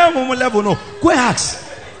monon. And your woman level no. Go and ask.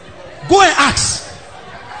 Go and ask.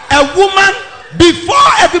 A woman, before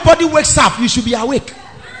everybody wakes up, you should be awake.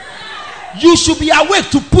 You should be awake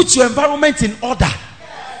to put your environment in order.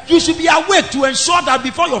 You should be awake to ensure that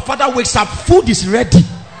before your father wakes up, food is ready.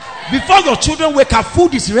 Before your children wake up,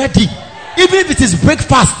 food is ready. Even if it is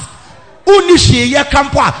breakfast.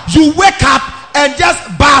 You wake up and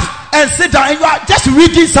just bath and sit down and you are just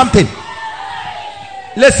reading something.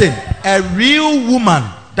 Listen, a real woman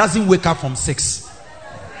doesn't wake up from 6.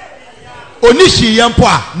 Onishi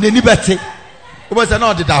yampoa nenibete. Obo say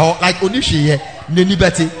no did that like onishi ye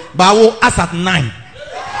nenibete. Bawo as at 9.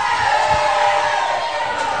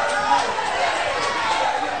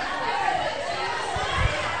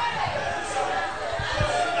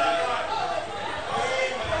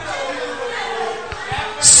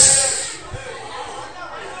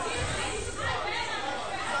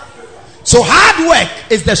 So hard work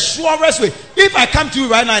is the surest way. If I come to you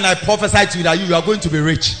right now and I prophesy to you that you are going to be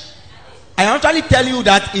rich, I actually tell you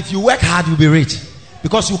that if you work hard, you'll be rich.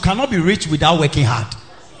 Because you cannot be rich without working hard.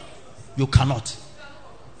 You cannot.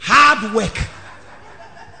 Hard work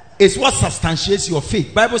is what substantiates your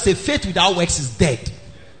faith. Bible says faith without works is dead.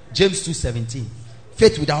 James 2:17.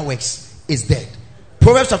 Faith without works is dead.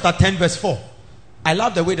 Proverbs chapter 10 verse 4. I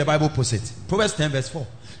love the way the Bible puts it. Proverbs 10 verse 4.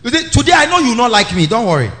 You see, today I know you not like me. Don't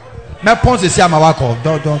worry. My pons is here.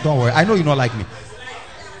 Don't worry. I know you not like me.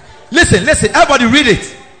 Listen. Everybody read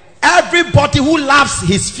it. Everybody who loves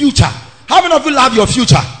his future. How many of you love your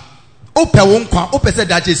future? Read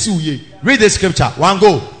the scripture. One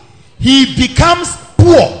go. He becomes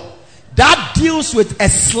poor. That deals with a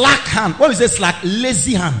slack hand. What is a slack?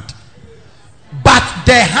 Lazy hand. But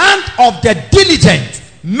the hand of the diligent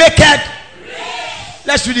maketh.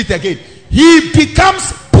 Let's read it again. He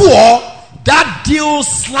becomes poor. That deals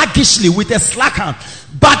sluggishly with a slack hand.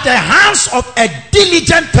 But the hands of a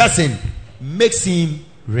diligent person makes him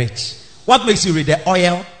rich. What makes you rich? The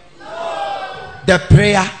oil? No. The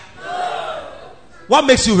prayer? No. What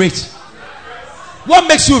makes you rich? What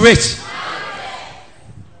makes you rich?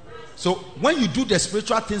 So when you do the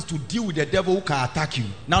spiritual things to deal with the devil who can attack you,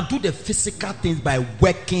 now do the physical things by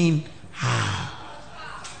working hard.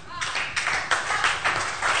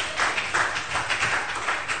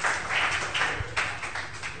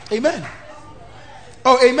 Amen.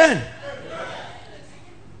 Oh, amen.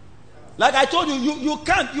 Like I told you, you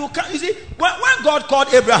can't. You see, when God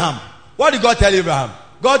called Abraham, what did God tell Abraham?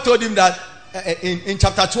 God told him that in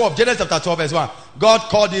chapter 12, Genesis chapter 12 verse 1, God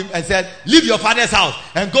called him and said, leave your father's house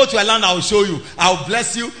and go to a land I will show you. I will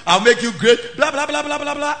bless you. I will make you great. Blah, blah, blah, blah,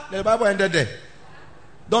 blah, blah. The Bible ended there.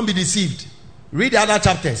 Don't be deceived. Read the other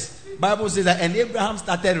chapters. Bible says that, and Abraham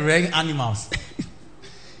started rearing animals.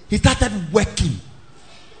 He started working.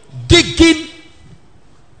 Digging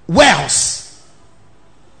wells,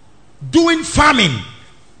 doing farming,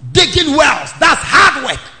 digging wells. That's hard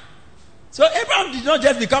work. So Abraham did not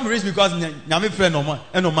just become rich because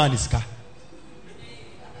no man is car.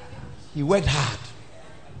 He worked hard.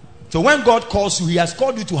 So when God calls you, He has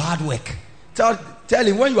called you to hard work. Tell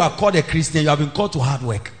him, when you are called a Christian, you have been called to hard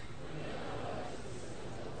work.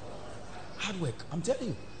 Hard work. I'm telling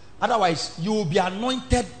you. Otherwise, you will be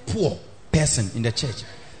anointed poor person in the church.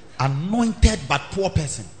 Anointed but poor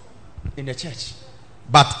person in the church.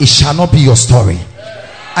 But it shall not be your story.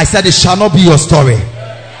 I said it shall not be your story.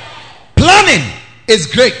 Planning is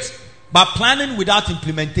great, but planning without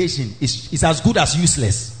implementation is as good as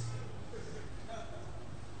useless.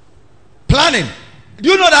 Planning. Do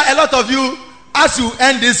you know that a lot of you, as you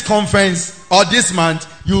end this conference or this month,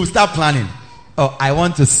 you start planning? Oh, I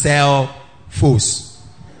want to sell phones.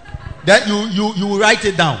 Then you will write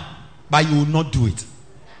it down, but you will not do it.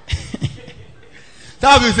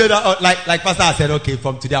 Some of you say that, like Pastor said, okay,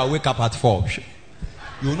 from today I'll wake up at 4.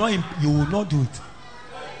 You will not do it.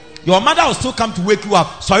 Your mother will still come to wake you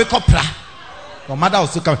up. Sorry, Kopra. Your mother will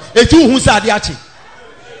still come.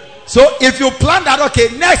 So if you plan that,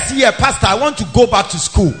 okay, next year, Pastor, I want to go back to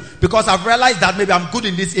school because I've realized that maybe I'm good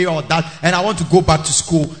in this area or that, and I want to go back to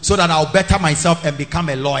school so that I'll better myself and become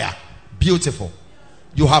a lawyer. Beautiful.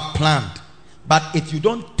 You have planned. But if you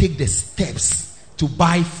don't take the steps to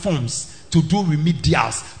buy forms, to do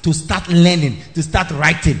remedials, to start learning, to start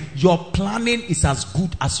writing, your planning is as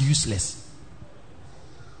good as useless.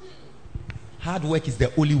 Hard work is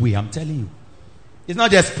the only way, I'm telling you. It's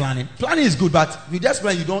not just planning. Planning is good, but you just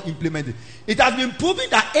plan, you don't implement it. It has been proven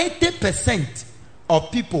that 80% of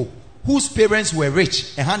people whose parents were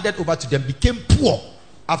rich and handed over to them became poor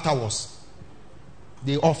afterwards.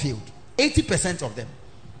 They all failed. 80% of them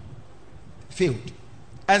failed.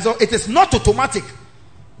 And so it is not automatic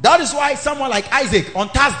That is why someone like Isaac, on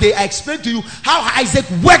Thursday, I explained to you how Isaac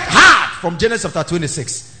worked hard from Genesis chapter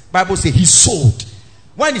 26. Bible says he sold.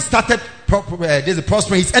 When he started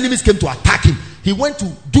prospering, his enemies came to attack him. He went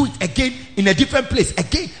to do it again in a different place,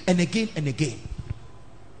 again and again and again.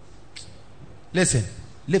 Listen,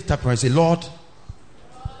 lift up your hand and say, Lord.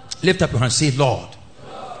 Lift up your hand and say, Lord,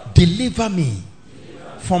 deliver me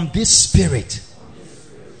from this spirit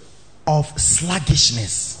of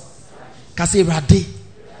sluggishness. Kasi rade.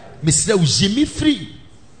 Misle jemi free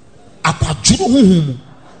akwaduro huhumu.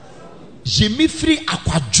 Jemi free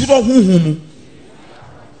akwaduro huhumu.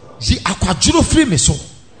 Ji akwaduro free me so.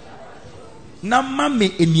 Na mame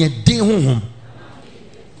eniede huhum.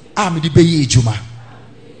 Ami di beye ejuma.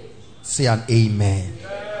 Say an amen.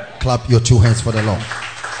 Clap your two hands for the Lord.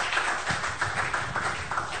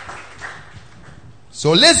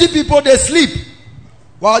 So lazy people, they sleep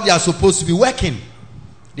while they are supposed to be working.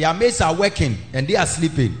 Their mates are working and they are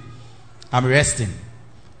sleeping. I'm resting.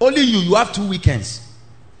 Only you have 2 weekends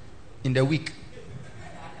in the week.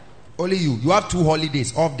 Only you have 2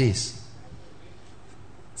 holidays, off days.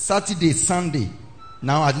 Saturday, Sunday.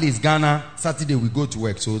 Now at least Ghana, Saturday we go to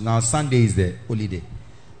work. So now Sunday is the holiday.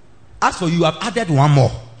 As for you, I've added 1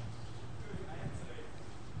 more.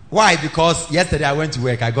 Why? Because yesterday I went to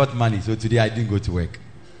work, I got money. So today I didn't go to work.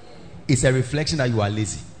 It's a reflection that you are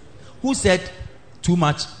lazy. Who said too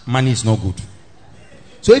much money is not good?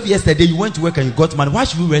 So if yesterday you went to work and you got money, why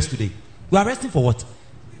should you rest today? You are resting for what?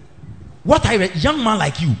 Young man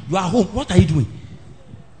like you are home. What are you doing?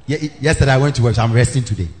 Yesterday I went to work, so I'm resting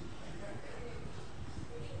today.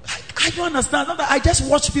 I don't understand. I just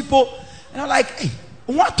watch people and I'm like, hey,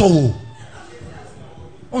 what? Oh,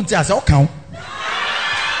 I say, okay.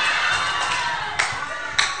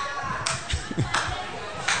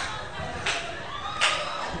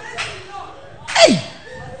 Hey,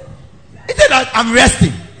 he said that I'm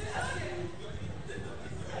resting.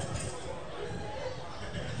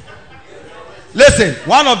 Listen,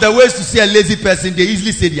 one of the ways to see a lazy person, they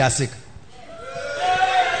easily say they are sick.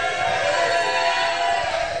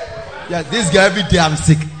 Yeah, this guy every day I'm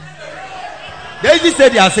sick. They easily say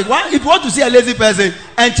they are sick. If you want to see a lazy person,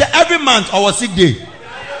 and every month our sick day.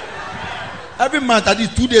 Every month at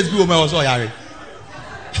least 2 days before I was all yari.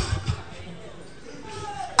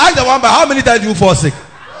 Ask the one, but how many times do you fall sick?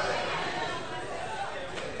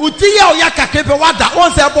 Utiya oyaka kepe wada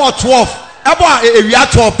once about 12. About a area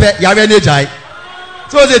 12 yari nejai.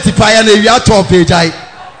 So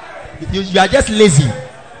you are just lazy.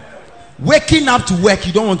 Waking up to work,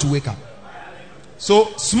 you don't want to wake up.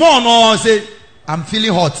 So small no say, I'm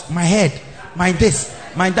feeling hot. My head, my this,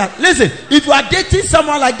 my that. Listen, if you are dating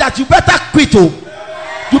someone like that, you better quit. Oh,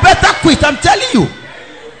 you better quit. I'm telling you.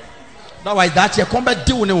 Otherwise, that you come back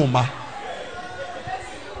deal with woman.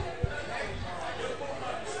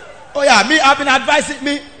 Oh yeah, I've been advising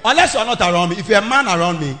me. Unless you're not around me, if you're a man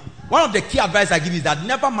around me, one of the key advice I give is that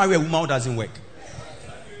never marry a woman who doesn't work.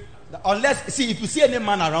 Unless, see, if you see any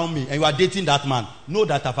man around me and you are dating that man, know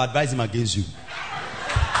that I've advised him against you.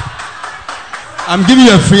 I'm giving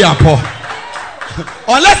you a free apple.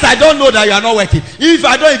 Unless I don't know that you are not working. If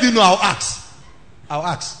I don't even know, I'll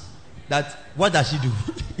ask that, what does she do?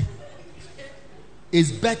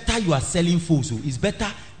 It's better you are selling foods. It's better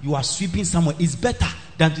you are sweeping somewhere. It's better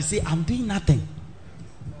than to say, I'm doing nothing.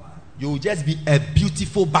 You will just be a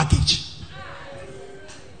beautiful baggage.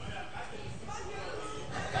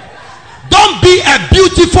 Don't be a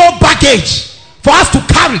beautiful baggage for us to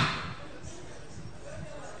carry.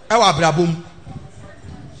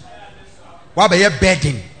 What about your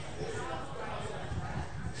bedding?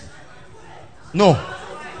 No.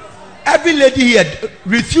 Every lady here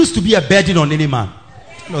refused to be a burden on any man.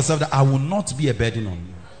 I will not be a burden on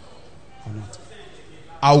you.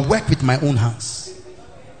 I'll work with my own hands.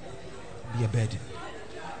 Be a burden.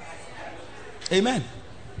 Amen.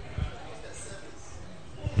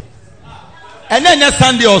 And then next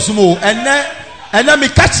Sunday or so, and then me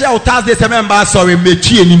catch out Thursday. Remember, sorry, me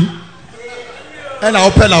training, and I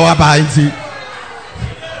open our bar.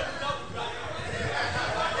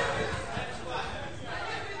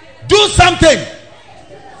 Do something.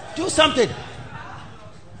 Do something.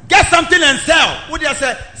 Get something and sell. What do you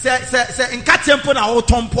say? Say in Katempo na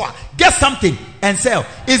otompoa. Get something and sell.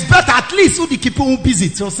 It's better at least who the keep who busy.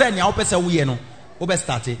 So say nya ope say we no. Obe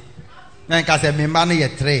start. Na nka say me man ye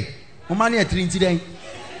 3. Mo man ye 3 nti den.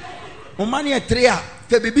 Mo man ye 3 a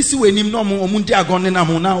fe bebi si wenim no mo ndi agon na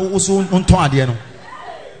mo na wo so nton ade no.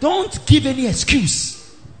 Don't give any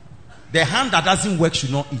excuse. The hand that doesn't work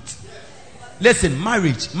should not eat. Listen,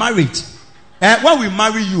 marriage. When we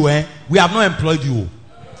marry you, we have not employed you.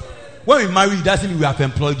 When we marry you, doesn't mean we have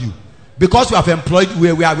employed you. because we have employed, we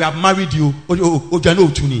have married you. When we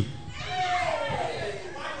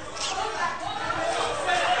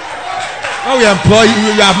employ you,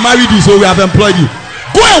 we have married you, so we have employed you.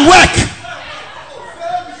 Go and work.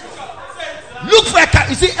 Look for a.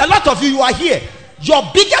 You see, a lot of you are here. Your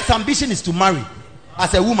biggest ambition is to marry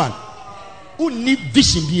as a woman who need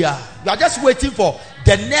vision here. You are just waiting for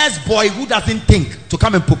the next boy who doesn't think to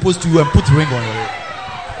come and propose to you and put a ring on your head.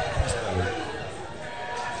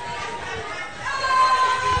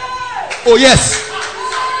 Oh yes,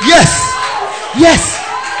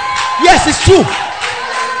 it's true.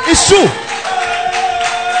 It's true.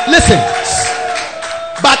 Listen,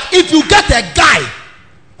 but if you get a guy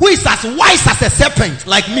who is as wise as a serpent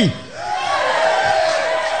like me,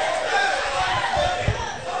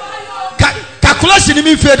 calculation in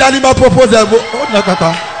me fair than my proposal.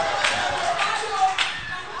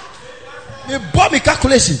 Me bought me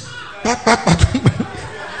calculation.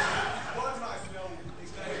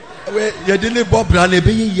 You didn't bob brand a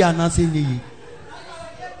year nothing.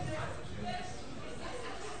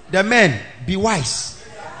 The men, be wise.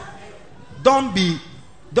 Don't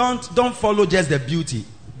follow just the beauty.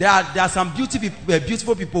 There are some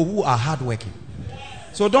beautiful people who are hardworking.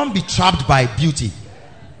 So don't be trapped by beauty.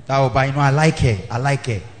 I like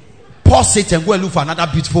her. Pause it and go and look for another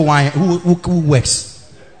beautiful one who works.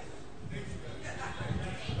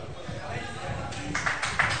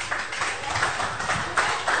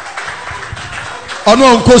 Ono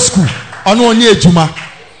onko school, ono oni ejuma.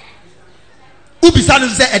 Ubisa no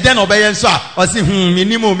say eden obeyen so a, o say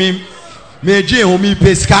minimo me dwen ho mi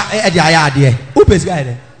peska e de ayade. Who peska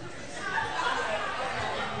ede?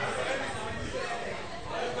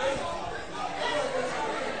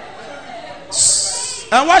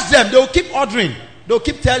 And watch them, they'll keep ordering. They'll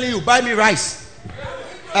keep telling you, buy me rice,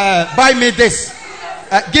 buy me this,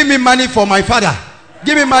 give me money for my father,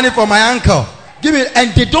 give me money for my uncle.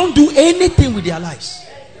 And they don't do anything with their lives.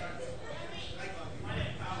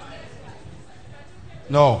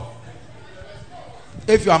 No.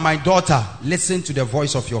 If you are my daughter, listen to the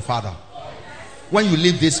voice of your father. When you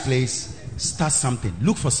leave this place, start something.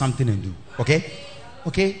 Look for something and do. Okay?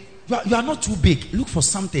 You are not too big. Look for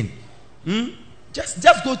something.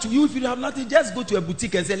 Just go to you. If you have nothing, just go to a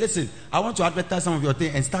boutique and say, listen, I want to advertise some of your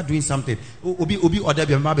things and start doing something.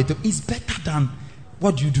 It's better than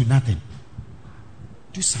what do you do? Nothing.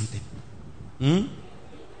 Do something.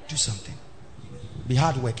 Do something. Be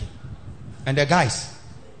hardworking. And the guys,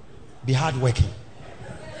 be hardworking.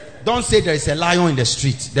 Don't say there is a lion in the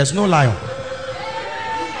street. There's no lion.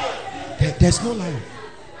 There's no lion.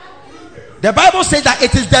 The Bible says that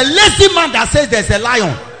it is the lazy man that says there's a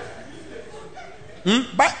lion.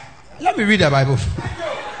 But let me read the Bible.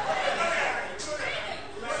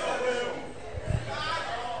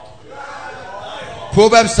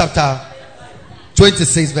 Proverbs chapter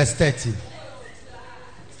 26 verse 30.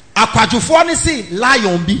 Akwajufuani say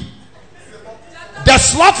lion be. The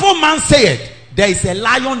slothful man said there is a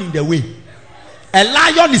lion in the way. A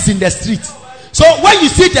lion is in the street. So when you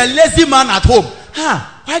see the lazy man at home,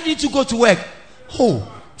 why didn't you go to work?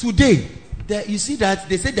 Oh, today you see that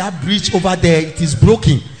they say that bridge over there, it is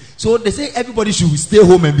broken. So they say everybody should stay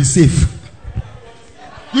home and be safe.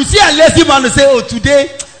 You see a lazy man who say, oh, today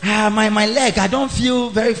my leg, I don't feel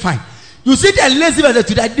very fine. You see the lazy man that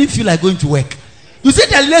today I didn't feel like going to work. You see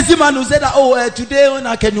the lazy man who said that, oh, today when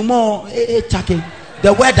I can do more,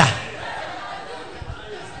 the weather.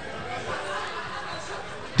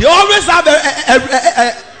 They always have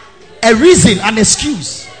a reason, an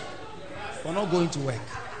excuse for not going to work.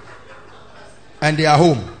 And they are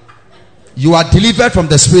home. You are delivered from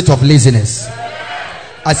the spirit of laziness.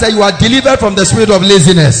 I say you are delivered from the spirit of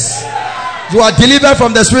laziness. You are delivered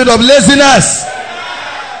from the spirit of laziness.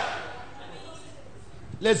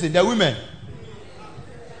 Listen, the women.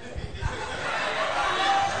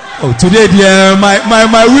 Oh, today, dear, my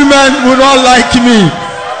women will not like me.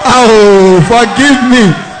 Oh, forgive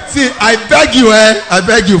me. See, I beg you, I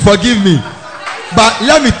beg you, forgive me. But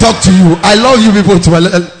let me talk to you. I love you people too.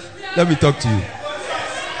 Let me talk to you.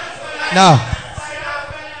 Now,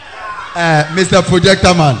 Mr.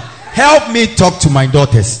 Projector Man, help me talk to my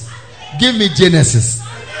daughters. Give me Genesis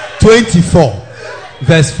 24,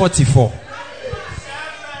 verse 44.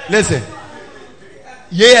 Listen.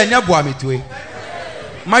 Yeah, nyabwa mitwe.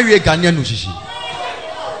 Marie Ghanaian Nushishi.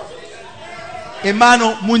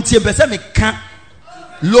 Emano muntie bese me kan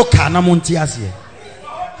loka na muntie asie.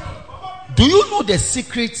 Do you know the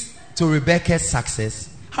secret to Rebecca's success?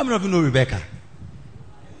 How many of you know Rebecca?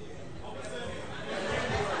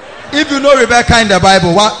 If you know Rebecca in the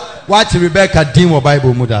Bible, what Rebecca did in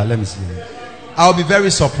Bible Muda? Let me see. I'll be very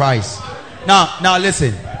surprised. Now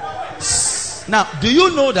listen. Now, do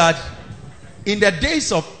you know that in the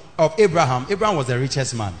days of Abraham was the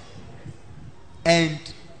richest man, and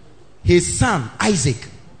his son Isaac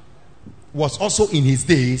was also in his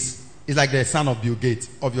days. It's like the son of Bill Gates.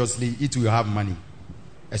 Obviously, it will have money,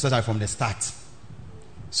 especially from the start.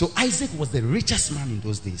 So Isaac was the richest man in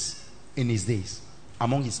those days, in his days,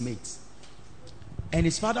 among his mates. And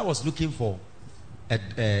his father was looking for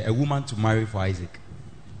a woman to marry for Isaac.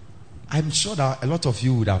 I'm sure that a lot of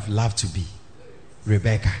you would have loved to be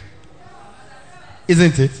Rebecca.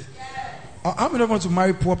 Isn't it? How many want to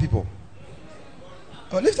marry poor people?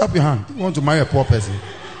 Oh, lift up your hand if you want to marry a poor person.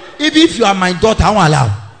 Even if you are my daughter, I won't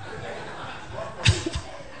allow.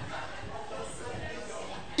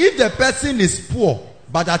 If the person is poor,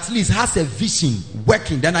 but at least has a vision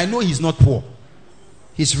working, then I know he's not poor.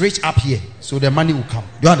 He's rich up here, so the money will come.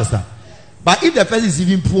 Do you understand? But if the person is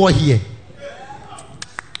even poor here,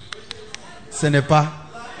 ce n'est pas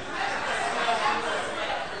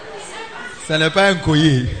un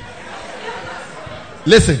coyer.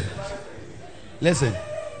 Listen.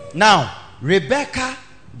 Now, Rebecca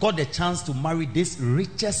got the chance to marry this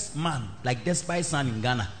richest man, like Despai's son in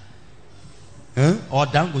Ghana, or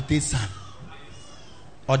Dangote's son,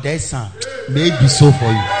 or their son. Maybe so for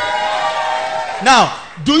you. Now,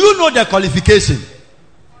 do you know the qualification?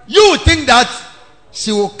 You would think that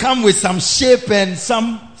she will come with some shape and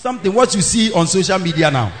something what you see on social media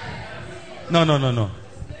now. No.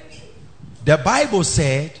 The Bible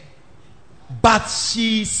said, but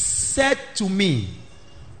she said to me,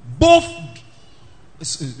 both.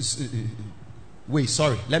 Wait,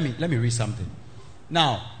 sorry. Let me read something.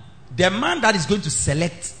 Now, the man that is going to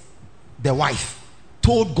select the wife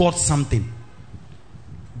told God something.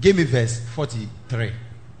 Give me verse 43.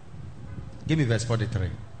 Give me verse 43.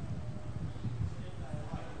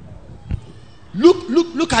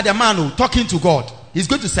 Look at the man who talking to God. He's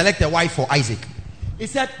going to select a wife for Isaac. He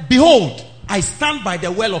said, behold, I stand by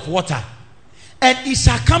the well of water, and it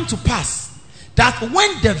shall come to pass that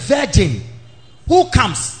when the virgin who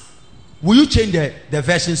comes, will you change the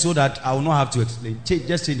version so that I will not have to explain?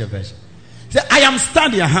 Just change the version. He said, I am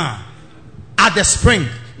standing at the spring.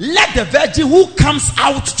 Let the virgin who comes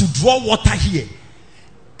out to draw water here.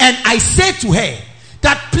 And I say to her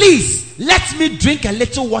that please let me drink a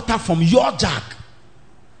little water from your jug.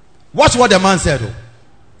 Watch what the man said. Oh.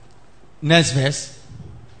 Next verse.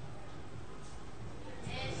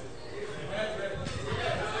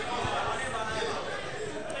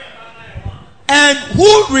 And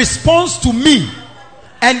who responds to me?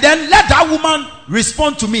 And then let that woman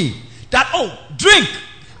respond to me that, oh, drink,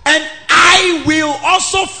 and I will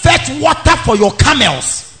also fetch water for your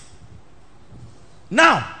camels.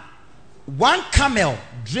 Now, one camel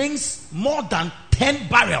drinks more than 10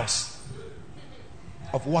 barrels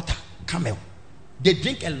of water. Camel, they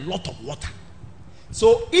drink a lot of water.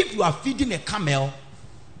 So if you are feeding a camel,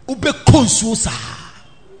 one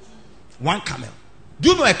camel. Do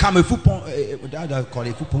you know a camel?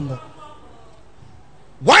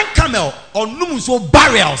 One camel on so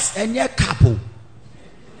barrels and your couple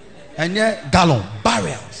and your gallon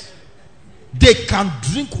barrels. They can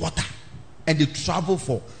drink water and they travel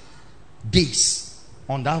for days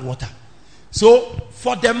on that water. So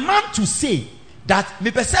for the man to say that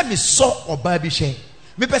me pese me so oba bi hwe,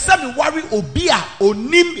 me pese me worry obi a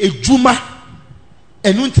onim ejuma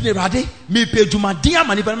enuntine rade me pe ejuma din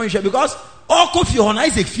amani ba me hwe, because all kofi on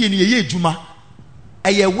Isaac fie ne ye ejuma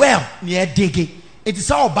eye well ne e dege. It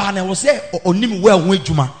is all oba na wo say onim well ho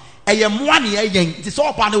ejuma eye moa ne ye yen. It is all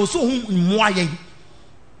oba na wo so hu moa yen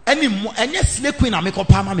eni enye snake queen na me ko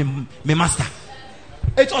pa ma me master.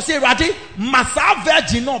 It was say rade masa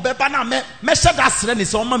virgin no beba na me shed asre ne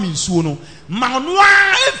so ma me nsuo no manwa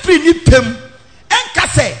efri ni pem enka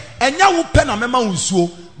se enya wo pe na me ma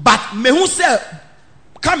nsuo, but me hu se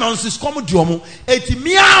camels is come do omo eti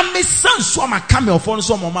me a me sanso ma camel for no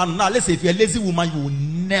so mo ma. Now let's say if you're a lazy woman, you will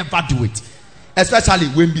never do it, especially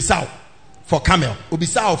when bisao for camel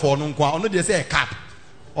obisao for no kwa ono dey say a cap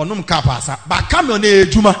onum cap asa, but camel na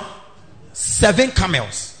ejuma 7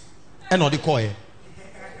 camels and all the call.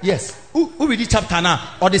 Yes, who read the chapter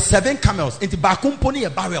now? Or the 7 camels into Bakumponi a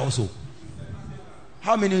barrel also.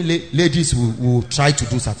 How many ladies will try to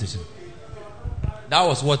do such a thing? That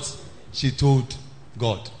was what she told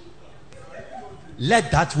God. Let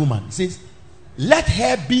that woman, says, let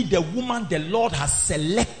her be the woman the Lord has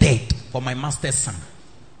selected for my master's son.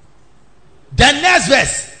 The next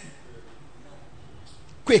verse.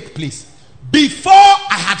 Quick, please. Before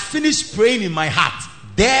I had finished praying in my heart,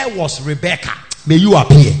 there was Rebecca. May you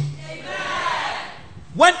appear. Amen.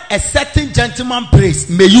 When a certain gentleman prays,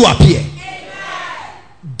 may you appear. Amen.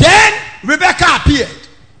 Then Rebecca appeared,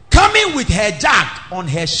 coming with with her jug on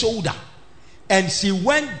her shoulder, and she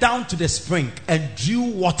went down to the spring and drew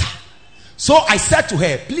water. So I said to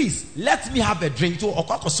her, please let me have a drink too.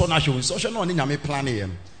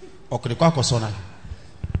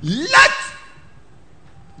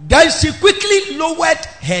 Then she quickly lowered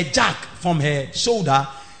her jug from her shoulder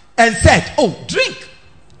and said, oh, drink,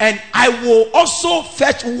 and I will also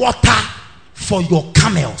fetch water for your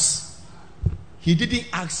camels. He didn't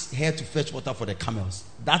ask her to fetch water for the camels.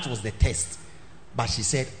 That was the test. But she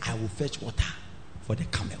said, I will fetch water for the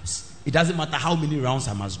camels. It doesn't matter how many rounds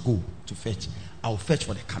I must go to fetch. I will fetch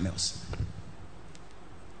for the camels.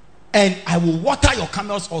 And I will water your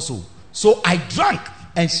camels also. So I drank,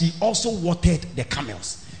 and she also watered the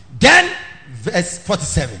camels. Then, verse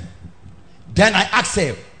 47. Then I asked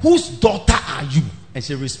her, whose daughter are you? And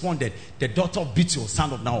she responded, the daughter of Bethuel,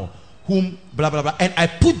 son of Nahor, whom blah blah blah. And I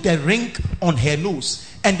put the ring on her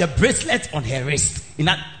nose and the bracelet on her wrist.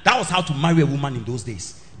 That was how to marry a woman in those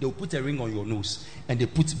days. They will put a ring on your nose and they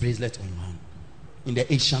put bracelet on your hand. In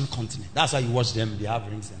the Asian continent, that's how you watch them. They have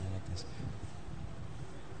rings and other things.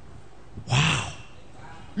 Wow!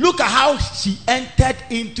 Look at how she entered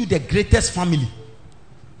into the greatest family.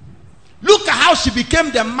 Look at how she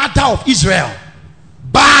became the mother of Israel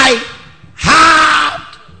by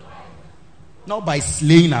hard, not by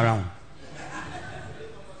slaying around.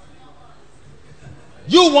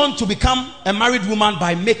 You want to become a married woman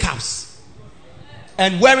by makeups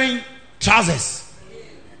and wearing trousers,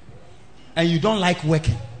 and you don't like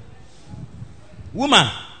working. Woman,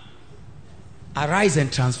 arise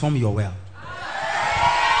and transform your world.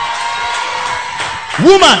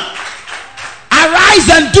 Woman, arise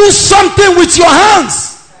and do something with your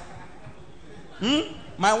hands.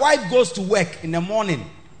 My wife goes to work in the morning.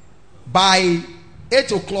 By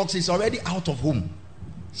 8 o'clock, she's already out of home.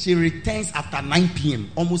 She returns after 9 p.m.,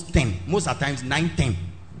 almost 10. Most of the times, 9, 10.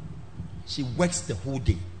 She works the whole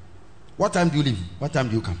day. What time do you leave? What time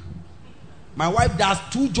do you come? My wife does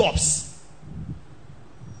 2 jobs.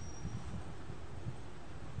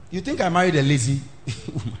 You think I married a lazy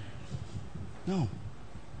woman? No.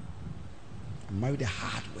 I married a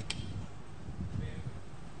hard working woman.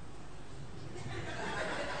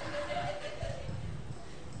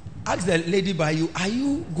 Ask the lady by you, are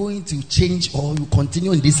you going to change or you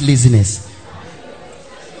continue in this laziness?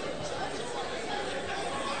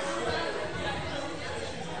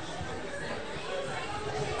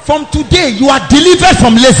 From today, you are delivered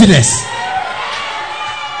from laziness.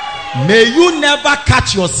 May you never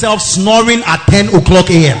catch yourself snoring at 10 o'clock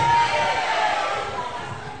a.m.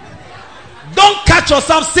 Don't catch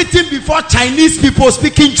yourself sitting before Chinese people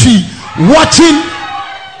speaking Tree, watching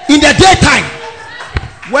in the daytime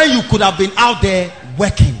when you could have been out there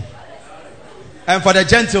working. And for the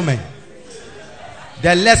gentlemen,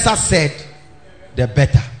 the lesser said, the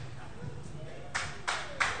better.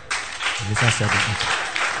 The lesser said, the better.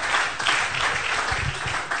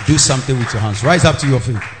 Do something with your hands. Rise up to your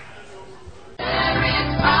feet.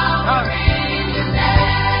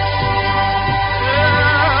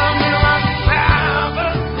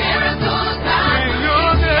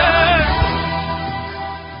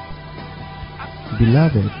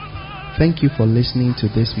 Beloved, thank you for listening to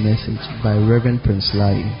this message by Reverend Prince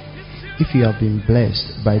Lai. If you have been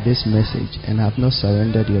blessed by this message and have not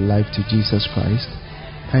surrendered your life to Jesus Christ,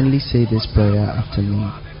 kindly say this prayer after me.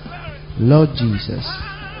 Lord Jesus,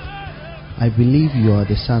 I believe you are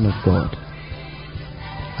the Son of God.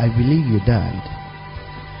 I believe you died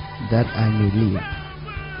that I may live.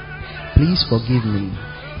 Please forgive me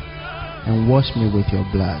and wash me with your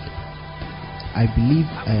blood. I believe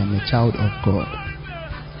I am a child of God.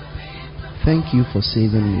 Thank you for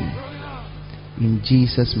saving me. In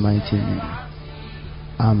Jesus' mighty name.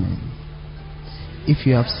 Amen. If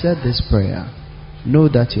you have said this prayer, know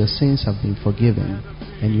that your sins have been forgiven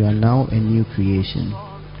and you are now a new creation.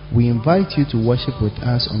 We invite you to worship with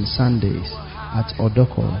us on Sundays at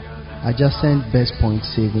Odoko, adjacent Best Point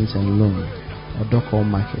Savings and Loan, Odoko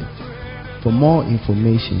Market. For more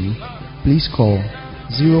information, please call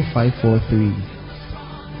 0543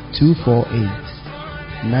 248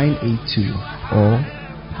 982 or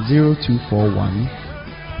 0241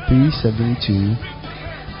 372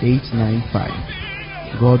 895.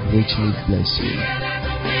 God richly bless you.